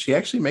 And she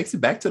actually makes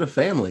it back to the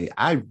family.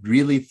 I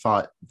really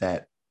thought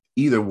that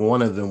either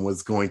one of them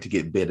was going to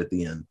get bit at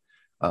the end.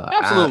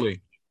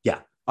 Absolutely.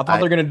 I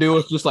thought they're going to do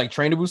it just like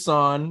Train to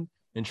Busan.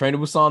 And Train to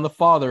Busan, the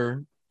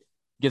father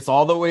gets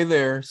all the way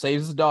there,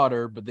 saves his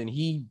daughter, but then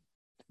he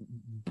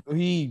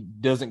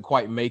doesn't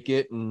quite make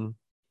it, and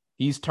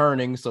he's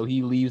turning, so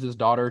he leaves his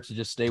daughter to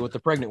just stay with the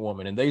pregnant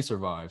woman, and they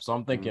survive. So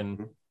I'm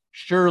thinking,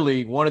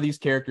 surely one of these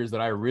characters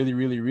that I really,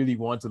 really, really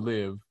want to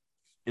live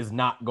is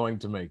not going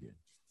to make it.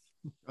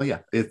 Oh yeah,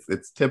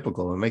 it's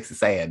typical. It makes it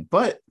sad,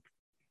 but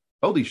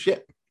holy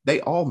shit, they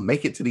all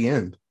make it to the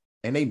end,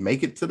 and they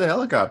make it to the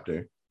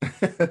helicopter.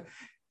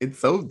 And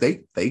so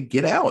they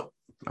get out.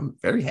 I'm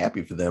very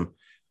happy for them.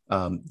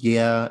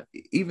 Yeah,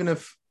 even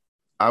if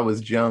I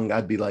was young,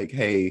 I'd be like,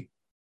 hey,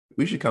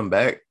 we should come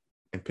back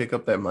and pick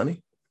up that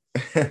money.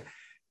 If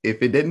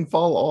it didn't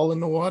fall all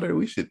in the water,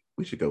 we should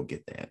go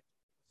get that.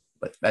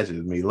 But that's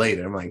just me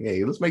later. I'm like,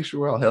 hey, let's make sure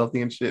we're all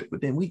healthy and shit.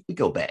 But then we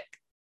go back.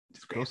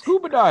 Just go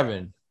scuba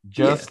diving.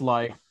 Just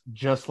like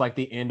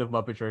the end of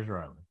Muppet Treasure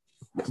Island.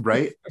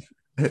 Right?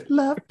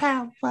 Love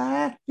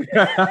power.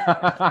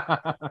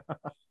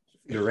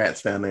 The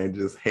rats down there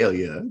just, hell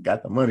yeah,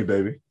 got the money,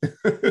 baby.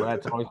 The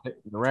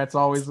rats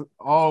always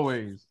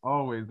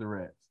the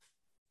rats.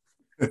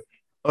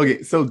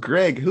 Okay, so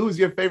Greg, who is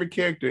your favorite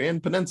character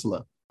in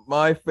Peninsula?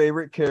 My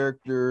favorite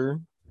character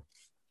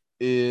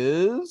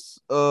is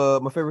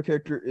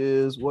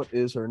what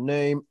is her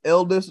name?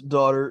 Eldest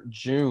daughter,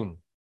 June.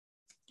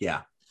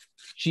 Yeah.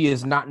 She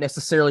is not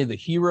necessarily the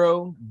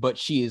hero, but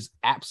she is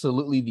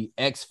absolutely the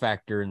X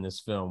factor in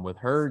this film with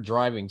her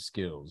driving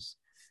skills.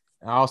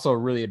 I also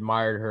really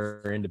admired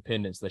her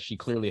independence that she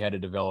clearly had to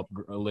develop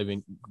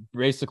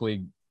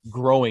basically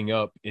growing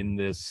up in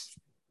this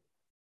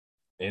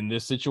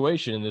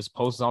situation, in this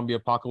post-zombie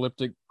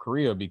apocalyptic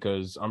Korea,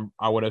 because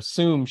I would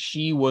assume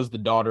she was the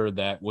daughter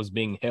that was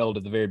being held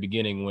at the very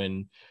beginning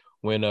when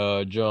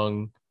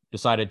Jung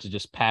decided to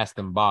just pass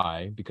them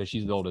by because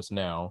she's the oldest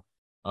now.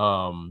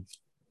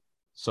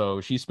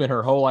 So she spent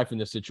her whole life in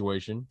this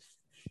situation.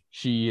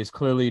 She has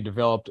clearly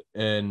developed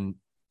an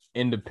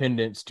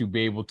independence to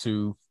be able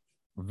to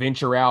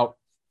venture out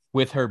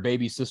with her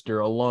baby sister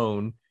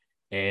alone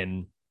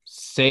and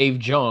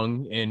save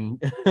Jung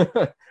and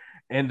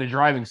and the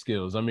driving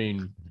skills. I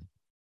mean,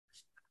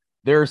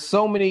 there are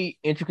so many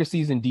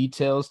intricacies and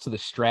details to the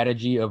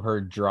strategy of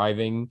her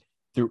driving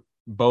through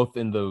both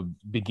in the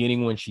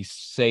beginning when she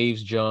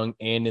saves Jung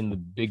and in the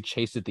big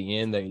chase at the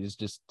end that is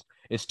just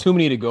it's too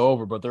many to go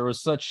over. But there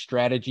was such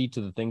strategy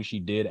to the things she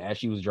did as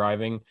she was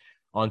driving,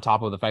 on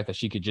top of the fact that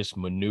she could just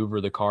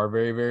maneuver the car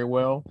very, very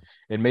well.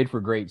 It made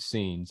for great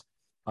scenes.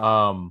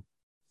 I'm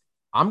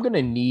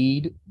gonna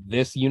need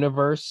this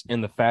universe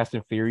and the Fast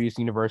and Furious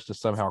universe to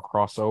somehow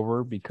cross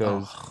over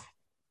because Oh,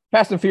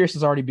 Fast and Furious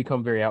has already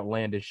become very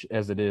outlandish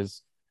as it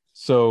is.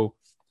 So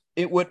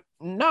it would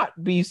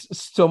not be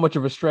so much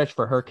of a stretch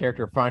for her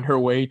character to find her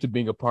way to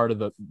being a part of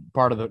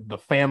the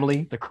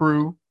family, the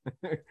crew,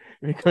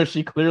 because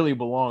she clearly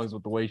belongs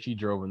with the way she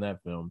drove in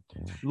that film.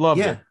 Loved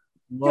yeah, it.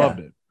 yeah. Loved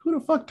it. Who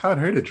the fuck taught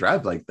her to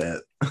drive like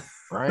that?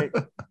 Right?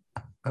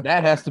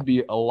 That has to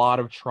be a lot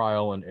of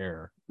trial and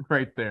error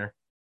right there.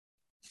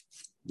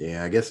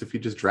 Yeah, I guess if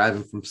you're just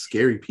driving from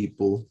scary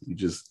people, you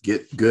just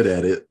get good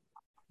at it.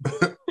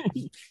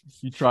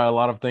 You try a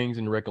lot of things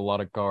and wreck a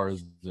lot of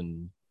cars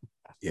and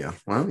Yeah,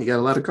 well, you got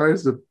a lot of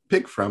cars to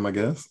pick from, I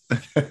guess.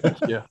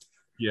 yeah.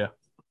 Yeah.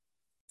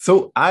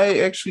 So I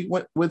actually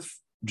went with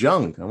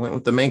Jung. I went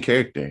with the main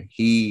character.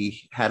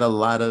 He had a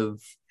lot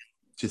of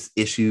just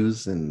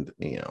issues, and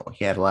he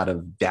had a lot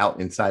of doubt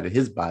inside of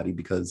his body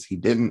because he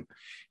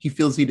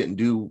feels he didn't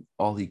do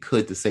all he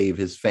could to save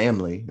his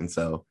family. And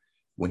so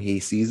when he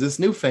sees this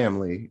new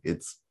family,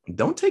 it's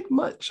don't take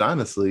much,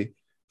 honestly,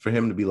 for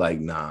him to be like,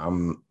 nah,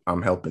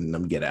 I'm helping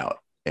them get out.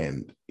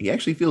 And he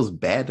actually feels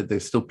bad that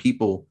there's still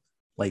people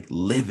like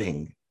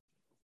living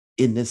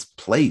in this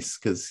place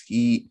because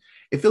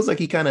it feels like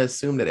he kind of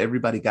assumed that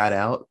everybody got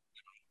out,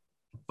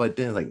 but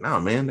then like, nah,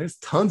 man, there's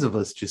tons of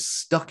us just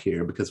stuck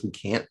here because we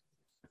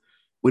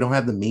don't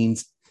have the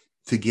means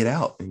to get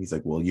out. And he's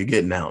like, well, you're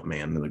getting out,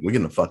 man. They're like, we're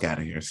getting the fuck out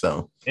of here.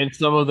 So And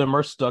some of them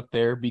are stuck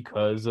there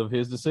because of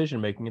his decision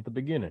making at the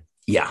beginning.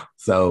 yeah,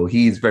 so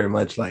he's very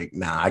much like,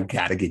 nah, I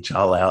gotta get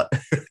y'all out.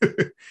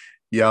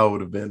 Y'all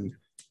would have been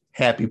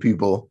happy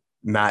people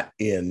not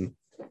in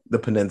the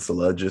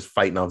peninsula just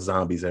fighting off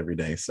zombies every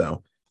day.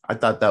 So I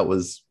thought that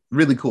was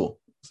really cool.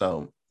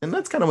 So, and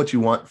that's kind of what you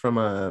want from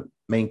a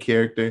main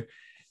character.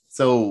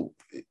 So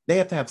they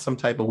have to have some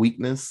type of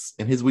weakness,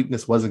 and his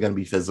weakness wasn't going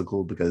to be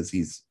physical because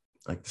he's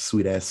like the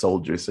sweet ass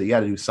soldier. So you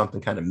got to do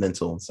something kind of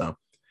mental. So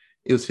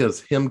it was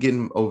just him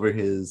getting over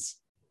his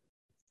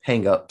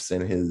hangups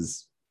and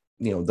his,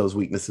 those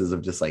weaknesses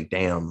of just like,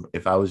 damn,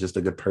 if I was just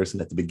a good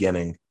person at the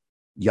beginning,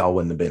 y'all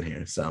wouldn't have been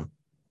here. So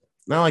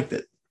I liked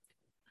it.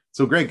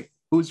 So Greg,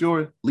 who's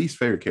your least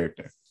favorite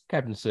character?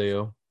 Captain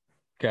Seo.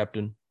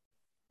 Captain.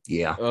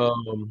 Yeah.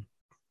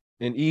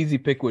 An easy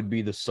pick would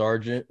be the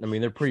sergeant. I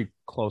mean, they're pretty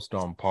close to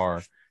on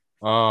par.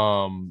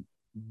 Um,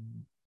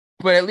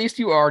 but at least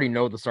you already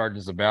know what the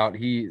sergeant's about.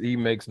 He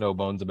makes no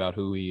bones about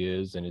who he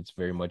is, and it's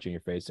very much in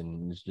your face,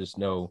 and there's just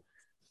no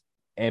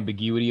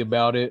ambiguity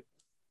about it.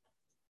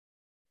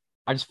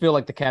 I just feel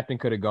like the captain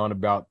could have gone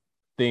about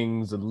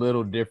things a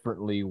little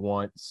differently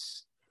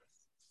once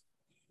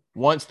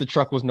the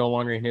truck was no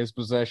longer in his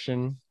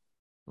possession.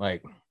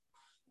 Like,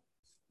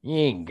 you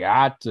ain't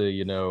got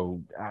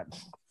to,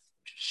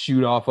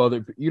 shoot off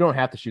you don't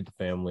have to shoot the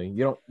family.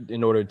 You don't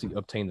in order to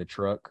obtain the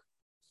truck.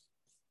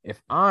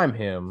 If I'm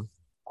him,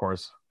 of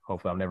course,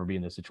 hopefully I'll never be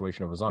in this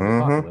situation of a zombie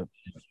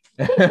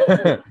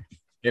apocalypse.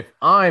 If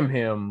I'm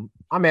him,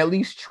 I'm at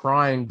least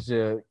trying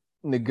to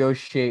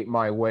negotiate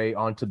my way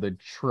onto the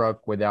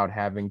truck without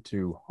having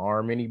to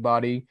harm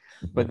anybody.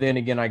 But then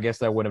again, I guess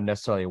that wouldn't have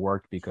necessarily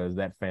worked because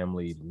that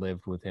family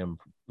lived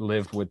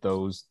with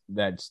those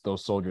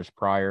soldiers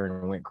prior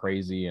and went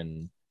crazy,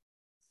 and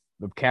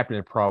the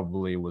captain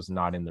probably was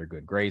not in their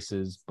good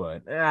graces.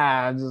 But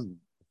I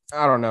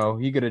don't know.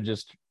 He could have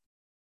just.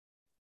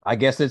 I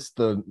guess it's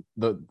the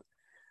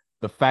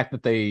fact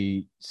that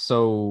they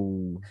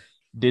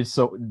did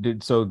so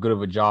good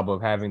of a job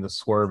of having the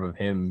swerve of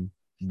him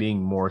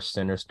being more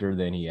sinister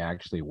than he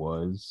actually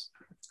was.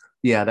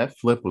 Yeah, that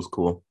flip was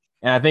cool.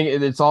 And I think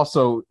it's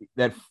also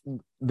that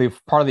the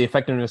part of the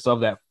effectiveness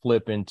of that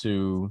flip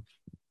into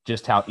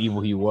just how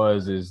evil he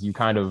was is you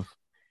kind of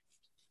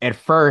at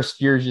first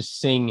you're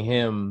just seeing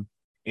him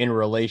in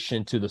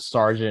relation to the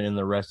sergeant and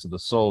the rest of the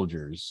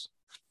soldiers.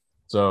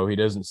 So he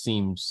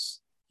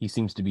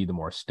seems to be the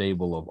more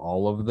stable of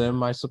all of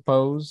them, I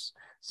suppose.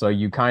 So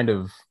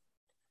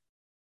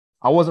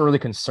I wasn't really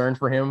concerned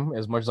for him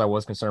as much as I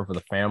was concerned for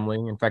the family.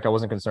 In fact, I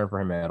wasn't concerned for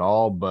him at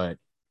all, but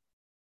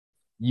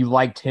you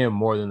liked him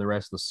more than the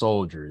rest of the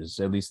soldiers.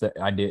 At least that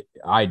I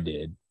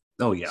did.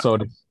 Oh yeah. So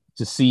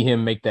to see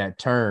him make that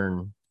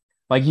turn,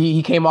 like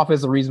he came off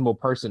as a reasonable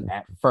person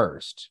at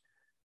first.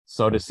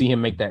 So to see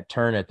him make that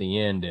turn at the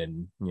end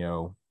and,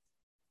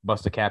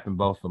 bust a cap in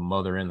both the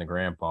mother and the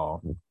grandpa.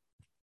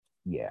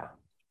 Yeah.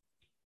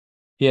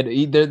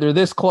 They're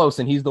this close,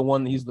 and he's the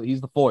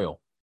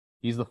foil.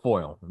 He's the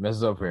foil. It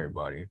messes up for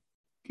everybody.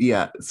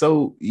 Yeah.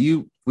 So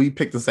we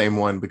picked the same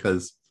one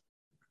because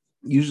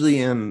usually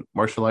in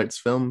martial arts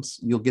films,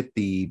 you'll get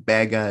the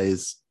bad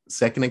guys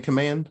second in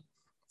command,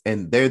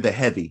 and they're the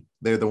heavy.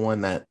 They're the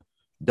one that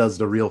does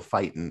the real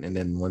fighting. And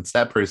then once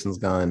that person's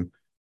gone,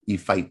 you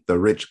fight the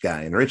rich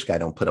guy, and the rich guy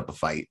don't put up a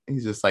fight.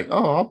 He's just like,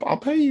 oh, I'll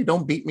pay you.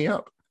 Don't beat me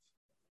up.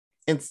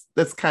 It's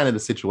that's kind of the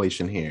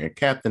situation here.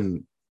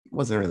 Captain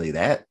wasn't really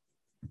that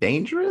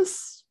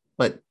dangerous,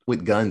 but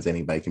with guns,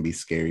 anybody can be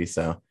scary.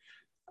 So,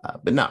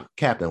 but no,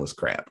 Captain was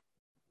crap.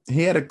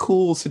 He had a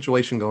cool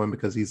situation going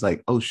because he's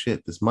like, oh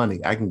shit, this money,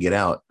 I can get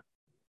out.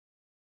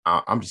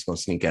 I'm just gonna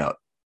sneak out.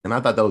 And I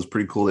thought that was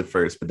pretty cool at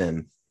first, but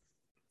then,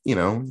 you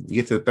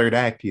get to the third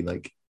act, he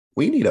like,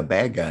 we need a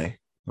bad guy.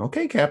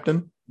 Okay,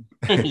 Captain.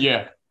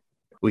 Yeah.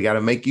 We got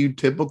to make you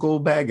typical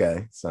bad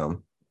guy.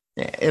 So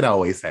yeah, it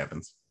always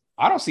happens.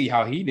 I don't see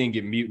how he didn't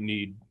get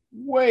mutinied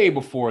way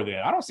before then.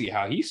 I don't see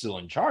how he's still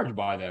in charge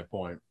by that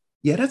point.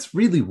 Yeah, that's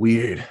really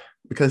weird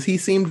because he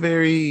seemed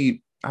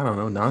very, I don't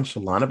know,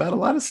 nonchalant about a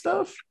lot of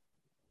stuff.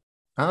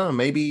 I don't know,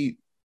 maybe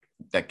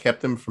that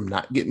kept him from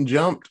not getting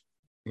jumped.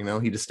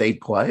 He just stayed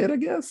quiet, I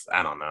guess.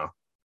 I don't know.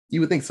 You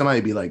would think somebody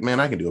would be like,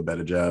 man, I can do a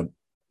better job.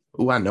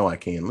 Oh, I know I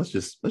can. Let's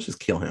just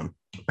kill him.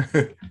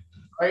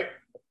 Right.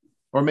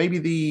 Or maybe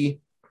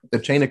the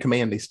chain of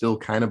command, they still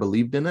kind of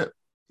believed in it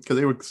because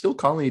they were still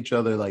calling each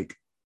other like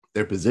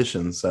their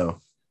positions. So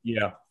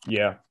Yeah.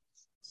 Yeah.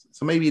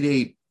 so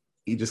maybe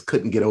he just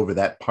couldn't get over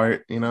that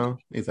part.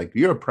 He's like,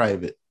 you're a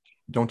private.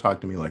 Don't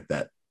talk to me like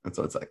that. And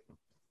so it's like,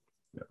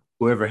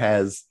 whoever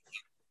has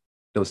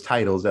those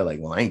titles, they're like,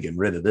 well, I ain't getting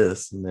rid of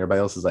this. And everybody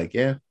else is like,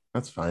 yeah,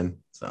 that's fine.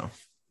 So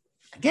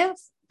I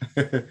guess.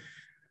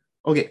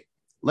 Okay,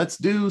 let's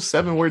do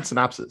 7-word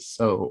synopsis.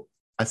 So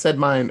I said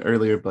mine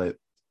earlier, but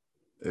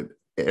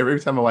every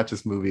time I watch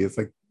this movie, it's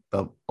like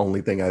the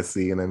only thing I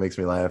see, and it makes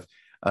me laugh.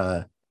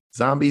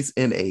 Zombies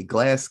in a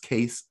glass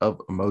case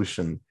of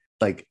emotion.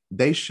 Like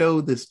they show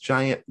this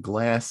giant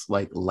glass,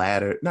 like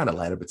ladder, not a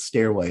ladder, but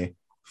stairway,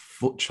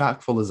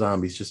 chock full of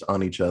zombies just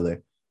on each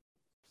other.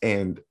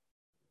 And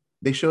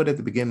they show it at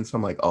the beginning. So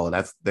I'm like, oh,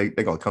 they're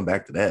gonna come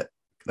back to that.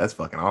 That's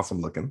fucking awesome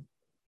looking.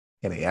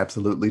 And they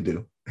absolutely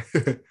do.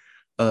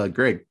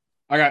 Greg.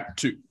 I got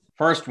two.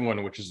 First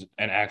one, which is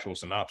an actual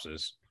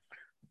synopsis.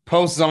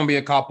 Post-zombie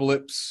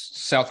apocalypse,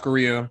 South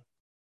Korea,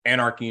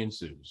 anarchy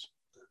ensues.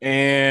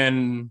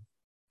 And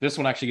this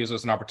one actually gives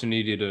us an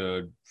opportunity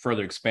to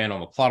further expand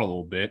on the plot a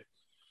little bit.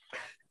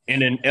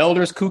 In an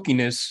elder's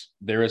kookiness,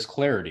 there is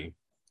clarity.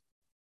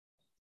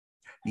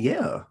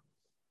 Yeah.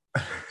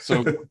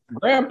 So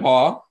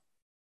Grandpa,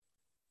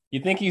 you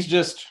think he's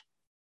just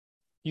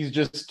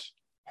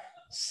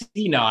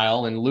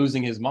senile and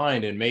losing his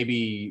mind and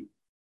maybe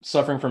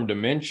suffering from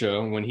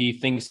dementia when he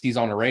thinks he's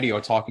on the radio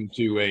talking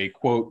to a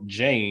quote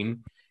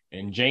Jane,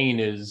 and Jane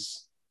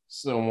is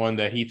someone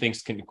that he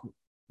thinks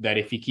that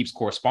if he keeps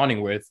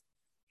corresponding with,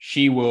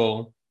 she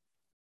will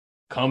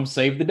come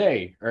save the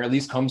day, or at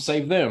least come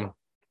save them.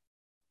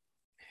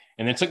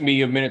 And it took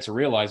me a minute to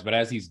realize, but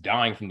as he's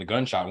dying from the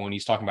gunshot, when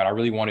he's talking about, I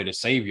really wanted to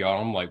save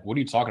y'all, I'm like, what are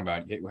you talking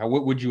about?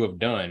 What would you have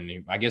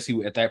done? I guess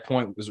he, at that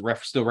point, was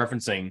still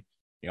referencing,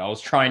 I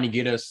was trying to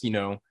get us,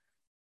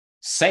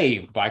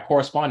 saved by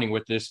corresponding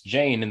with this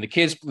Jane. And the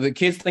kids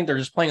think they're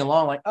just playing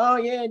along, like, oh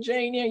yeah,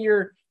 Jane, yeah,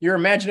 your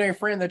imaginary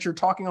friend that you're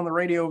talking on the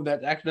radio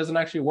that doesn't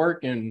actually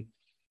work, and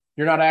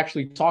you're not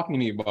actually talking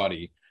to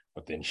anybody.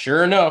 But then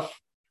sure enough,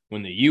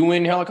 when the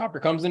UN helicopter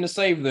comes in to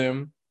save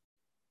them,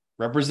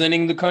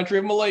 representing the country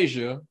of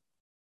Malaysia,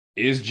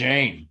 is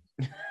Jane.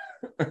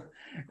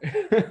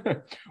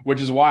 Which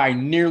is why I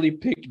nearly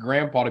picked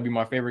Grandpa to be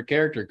my favorite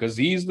character, because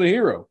he's the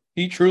hero.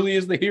 He truly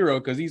is the hero,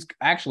 because he's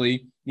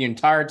actually, the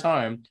entire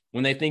time,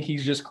 when they think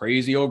he's just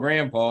crazy old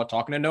Grandpa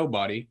talking to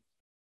nobody,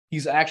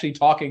 he's actually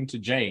talking to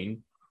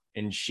Jane,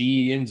 and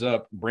she ends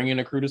up bringing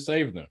a crew to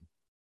save them.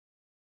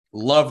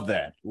 Love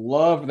that.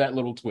 Love that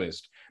little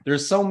twist.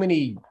 There's so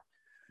many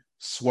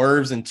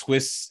swerves and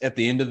twists at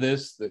the end of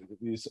this.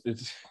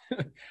 It's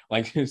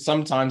like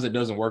sometimes it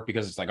doesn't work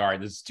because it's like, all right,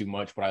 this is too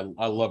much, but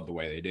I love the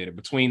way they did it.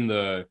 Between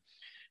the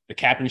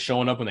captain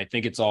showing up when they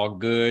think it's all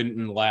good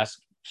in the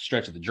last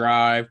stretch of the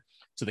drive,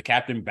 to the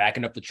captain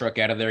backing up the truck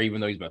out of there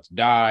even though he's about to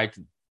die, to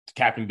the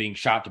captain being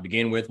shot to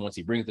begin with once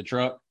he brings the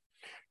truck,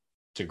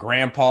 to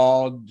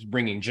Grandpa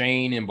bringing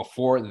Jane, and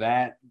before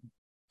that,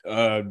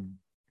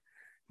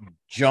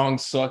 Jung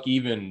Suk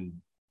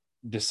even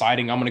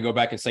deciding, I'm going to go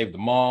back and save the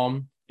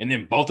mom, and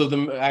then both of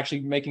them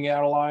actually making it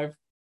out alive.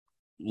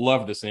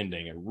 Love this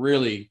ending. It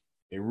really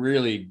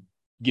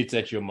gets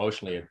at you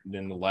emotionally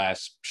in the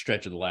last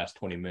stretch of the last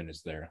 20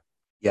 minutes there.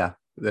 Yeah.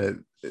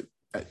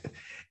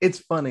 It's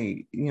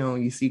funny,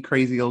 you see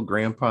crazy old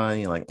Grandpa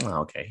and you're like,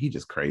 oh, okay, he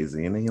just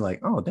crazy. And then you're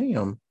like, oh,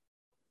 damn,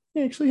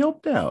 he actually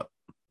helped out.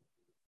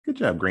 Good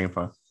job,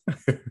 Grandpa.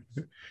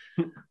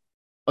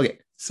 Okay,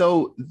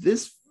 so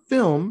this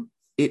film,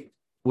 it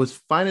was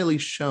finally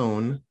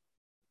shown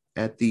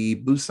at the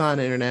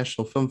Busan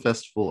International Film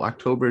Festival,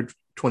 October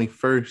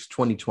 21st,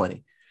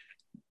 2020.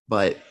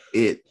 But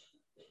it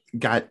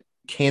got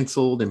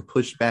canceled and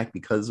pushed back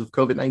because of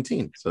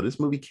COVID-19. So this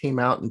movie came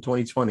out in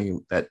 2020,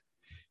 that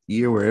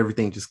year where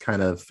everything just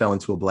kind of fell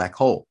into a black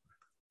hole,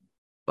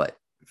 but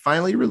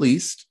finally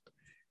released.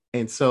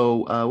 And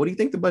so, what do you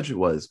think the budget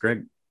was,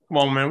 Greg? Come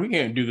on, man. We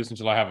can't do this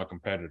until I have a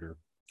competitor.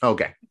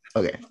 Okay.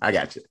 Okay. I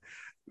got you.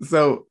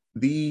 So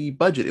the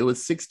budget, it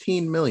was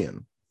 16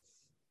 million.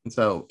 And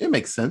so it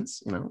makes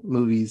sense.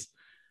 Movies,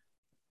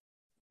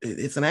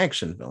 it's an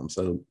action film.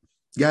 So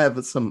you gotta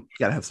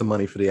have some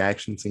money for the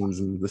action scenes,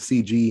 and the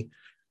CG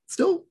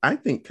still, I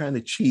think, kind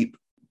of cheap,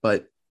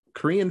 but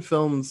Korean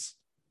films,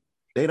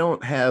 they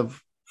don't have,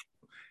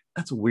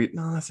 that's a weird,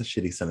 no, that's a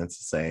shitty sentence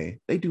to say.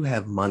 They do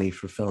have money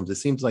for films. It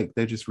seems like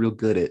they're just real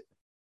good at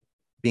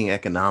being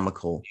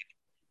economical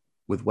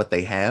with what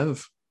they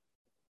have.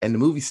 And the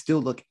movies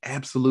still look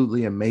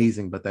absolutely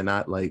amazing, but they're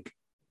not like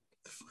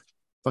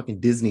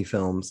fucking Disney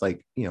films.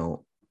 Like,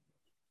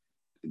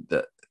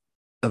 the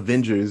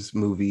Avengers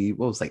movie,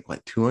 what was, like,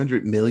 what,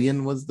 200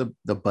 million was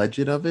the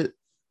budget of it?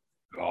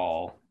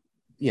 Oh,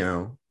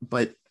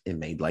 but it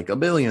made like $1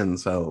 billion.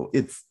 So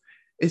it's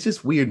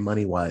just weird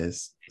money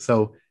wise.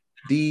 So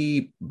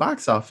the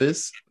box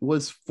office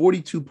was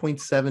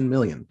 42.7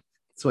 million.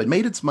 So it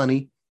made its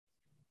money.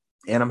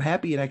 And I'm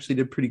happy it actually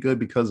did pretty good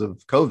because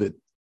of COVID,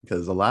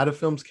 because a lot of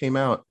films came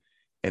out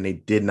and they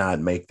did not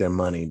make their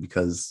money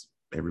because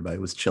everybody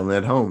was chilling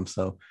at home.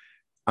 So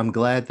I'm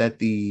glad that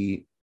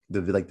the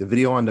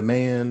video on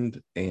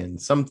demand and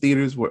some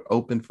theaters were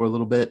open for a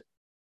little bit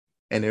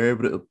and they were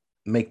able to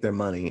make their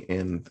money.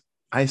 And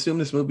I assume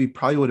this movie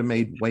probably would have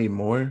made way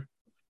more,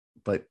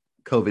 but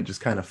COVID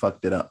just kind of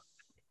fucked it up.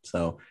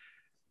 So,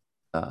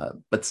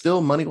 but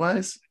still, money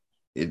wise,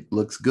 it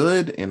looks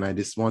good. And I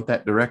just want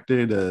that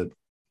director to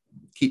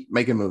keep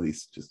making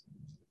movies. Just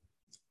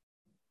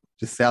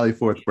sally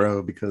forth,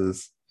 bro,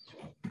 because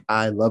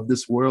I love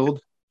this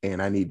world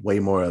and I need way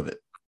more of it.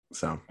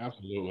 So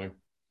absolutely.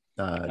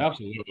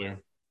 Absolutely.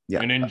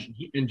 Yeah. And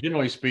in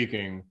generally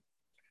speaking,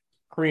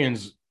 Korean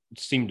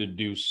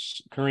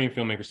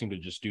filmmakers seem to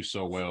just do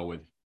so well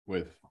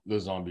with the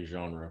zombie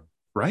genre.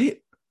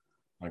 Right?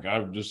 Like,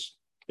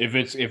 if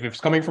it's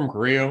coming from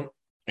Korea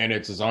and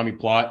it's a zombie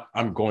plot,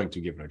 I'm going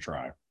to give it a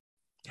try.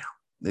 Yeah.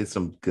 There's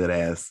some good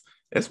ass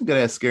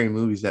scary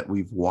movies that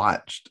we've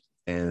watched,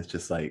 and it's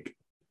just like,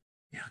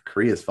 yeah,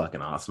 Korea's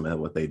fucking awesome at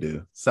what they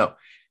do. So,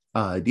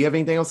 do you have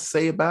anything else to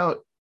say about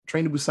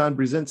Train to Busan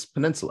Presents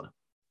Peninsula?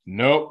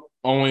 Nope.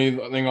 Only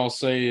thing I'll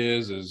say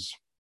is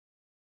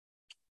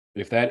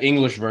if that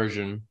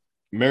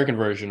American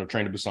version of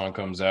Train to Busan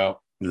comes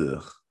out,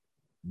 ugh,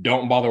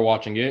 don't bother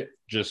watching it.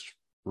 Just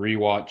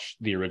rewatch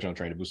the original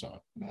Train to Busan.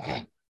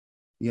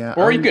 Yeah.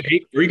 Or you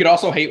could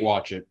also hate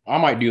watch it. I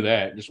might do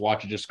that. Just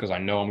watch it just because I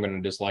know I'm going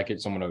to dislike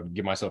it. So I'm going to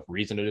give myself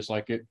reason to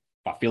dislike it.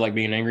 If I feel like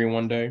being angry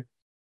one day,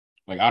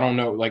 like, I don't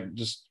know, like,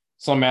 just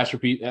some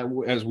masterpiece.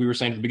 As we were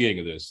saying at the beginning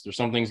of this, there's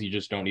some things you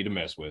just don't need to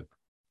mess with.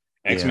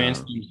 X-Men's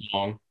theme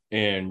song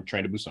and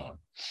Train to Busan.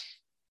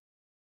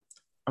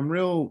 I'm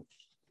real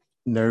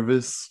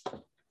nervous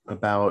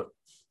about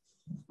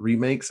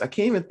remakes. I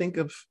can't even think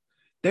of.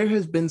 There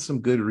has been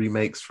some good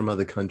remakes from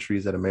other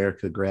countries that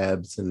America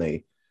grabs and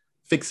they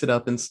fix it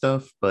up and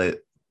stuff, but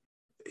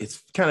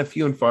it's kind of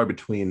few and far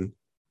between.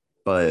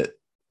 But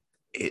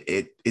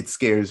it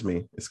scares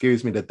me. It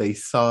scares me that they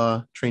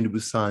saw Train to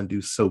Busan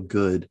do so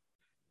good,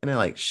 and they're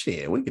like,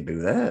 "Shit, we could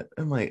do that."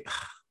 I'm like,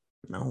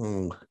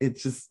 no.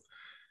 It's just,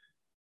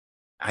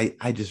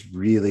 I just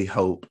really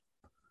hope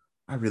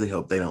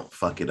they don't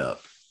fuck it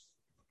up.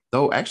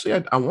 Though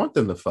actually, I want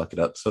them to fuck it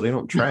up so they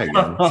don't try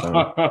again.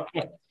 So.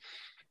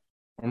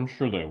 I'm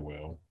sure they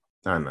will.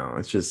 I know.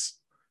 It's just,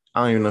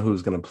 I don't even know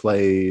who's going to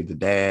play the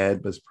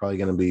dad, but it's probably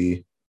going to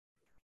be,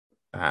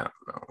 I don't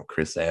know,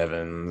 Chris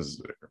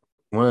Evans, or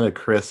one of the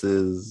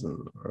Chris's,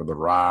 or The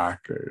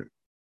Rock, or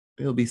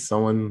it'll be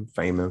someone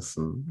famous,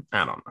 and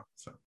I don't know.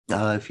 So,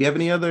 if you have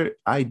any other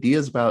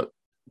ideas about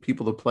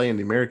people to play in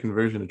the American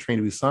version of Train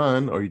to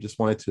Busan, or you just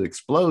want it to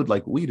explode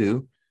like we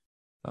do,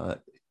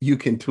 you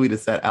can tweet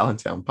us at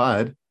Allentown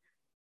Pod.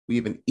 We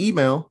have an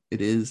email. It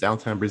is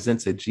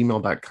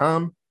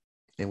allentownpresents@gmail.com.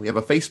 And we have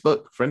a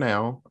Facebook for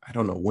now. I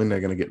don't know when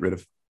they're going to get rid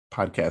of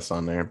podcasts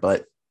on there,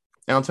 but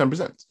Allentown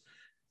Presents.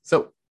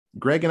 So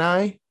Greg and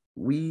I,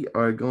 we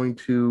are going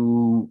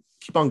to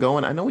keep on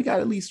going. I know we got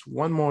at least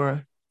one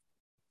more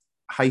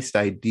heist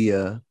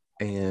idea,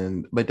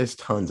 but there's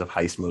tons of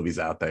heist movies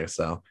out there.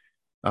 So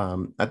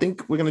I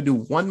think we're going to do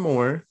one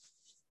more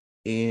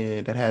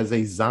and that has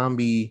a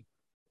zombie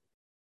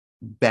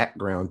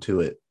background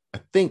to it. I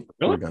think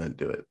we're going to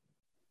do it.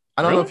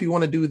 I don't know if you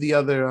want to do the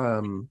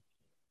other,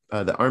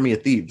 the Army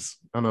of Thieves.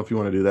 I don't know if you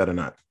want to do that or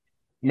not.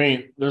 I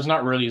mean, there's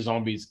not really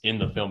zombies in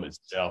the film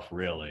itself,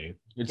 really.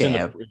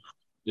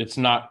 It's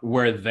not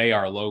where they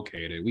are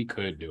located. We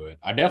could do it.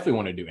 I definitely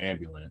want to do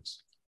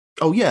Ambulance.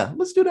 Oh, yeah.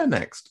 Let's do that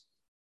next.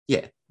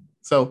 Yeah.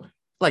 So,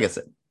 like I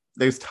said,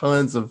 there's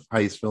tons of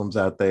heist films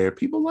out there.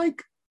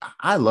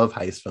 I love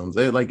heist films.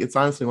 It's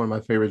honestly one of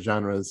my favorite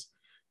genres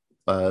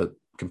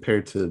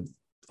compared to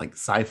like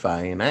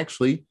sci-fi. And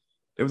actually,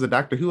 there was a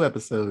Doctor Who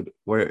episode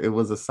where it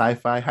was a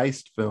sci-fi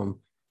heist film.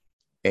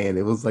 And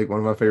it was like one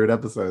of my favorite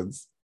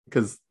episodes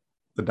because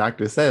the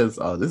doctor says,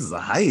 "Oh, this is a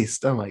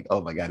heist." I'm like,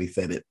 "Oh my god, he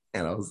said it,"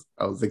 and I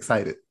was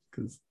excited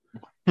because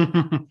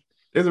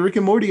there's a Rick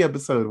and Morty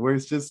episode where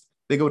it's just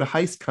they go to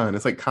Heist Con.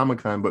 It's like Comic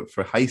Con but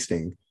for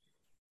heisting,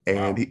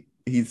 and Wow.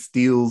 he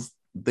steals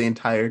the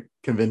entire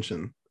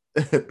convention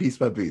piece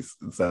by piece.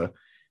 And so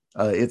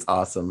it's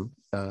awesome.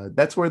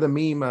 That's where the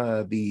meme,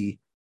 the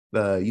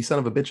 "you son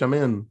of a bitch, I'm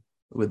in"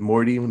 with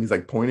Morty when he's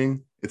like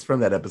pointing. It's from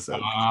that episode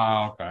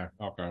Ah, okay,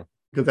 okay.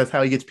 because that's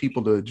how he gets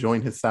people to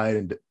join his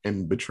side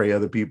and betray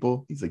other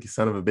people. He's like, "You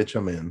son of a bitch,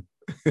 I'm in."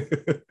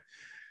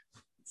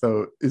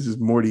 So it's just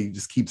Morty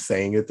just keeps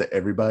saying it to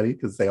everybody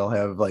because they all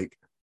have like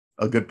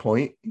a good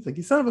point. He's like,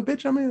 "You son of a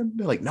bitch, I'm in."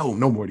 They're like, "No,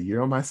 no, Morty,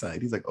 you're on my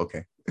side." He's like,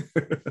 "Okay."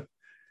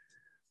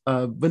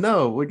 But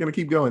no, we're gonna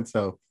keep going.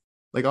 So,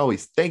 like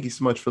always, thank you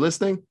so much for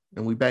listening,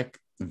 and we'll be back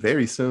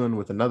very soon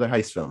with another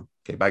heist film.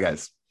 Okay, bye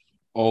guys.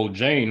 Old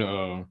Jane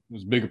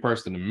was a bigger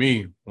person than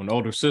me. When the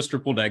older sister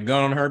pulled that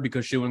gun on her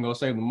because she wouldn't go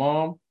save the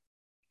mom,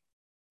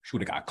 she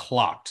would have got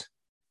clocked.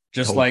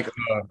 Just Oh, like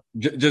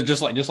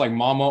just like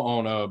Mama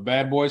on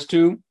Bad Boys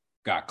 2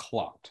 got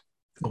clocked.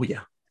 oh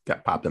yeah,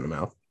 got popped in the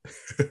mouth.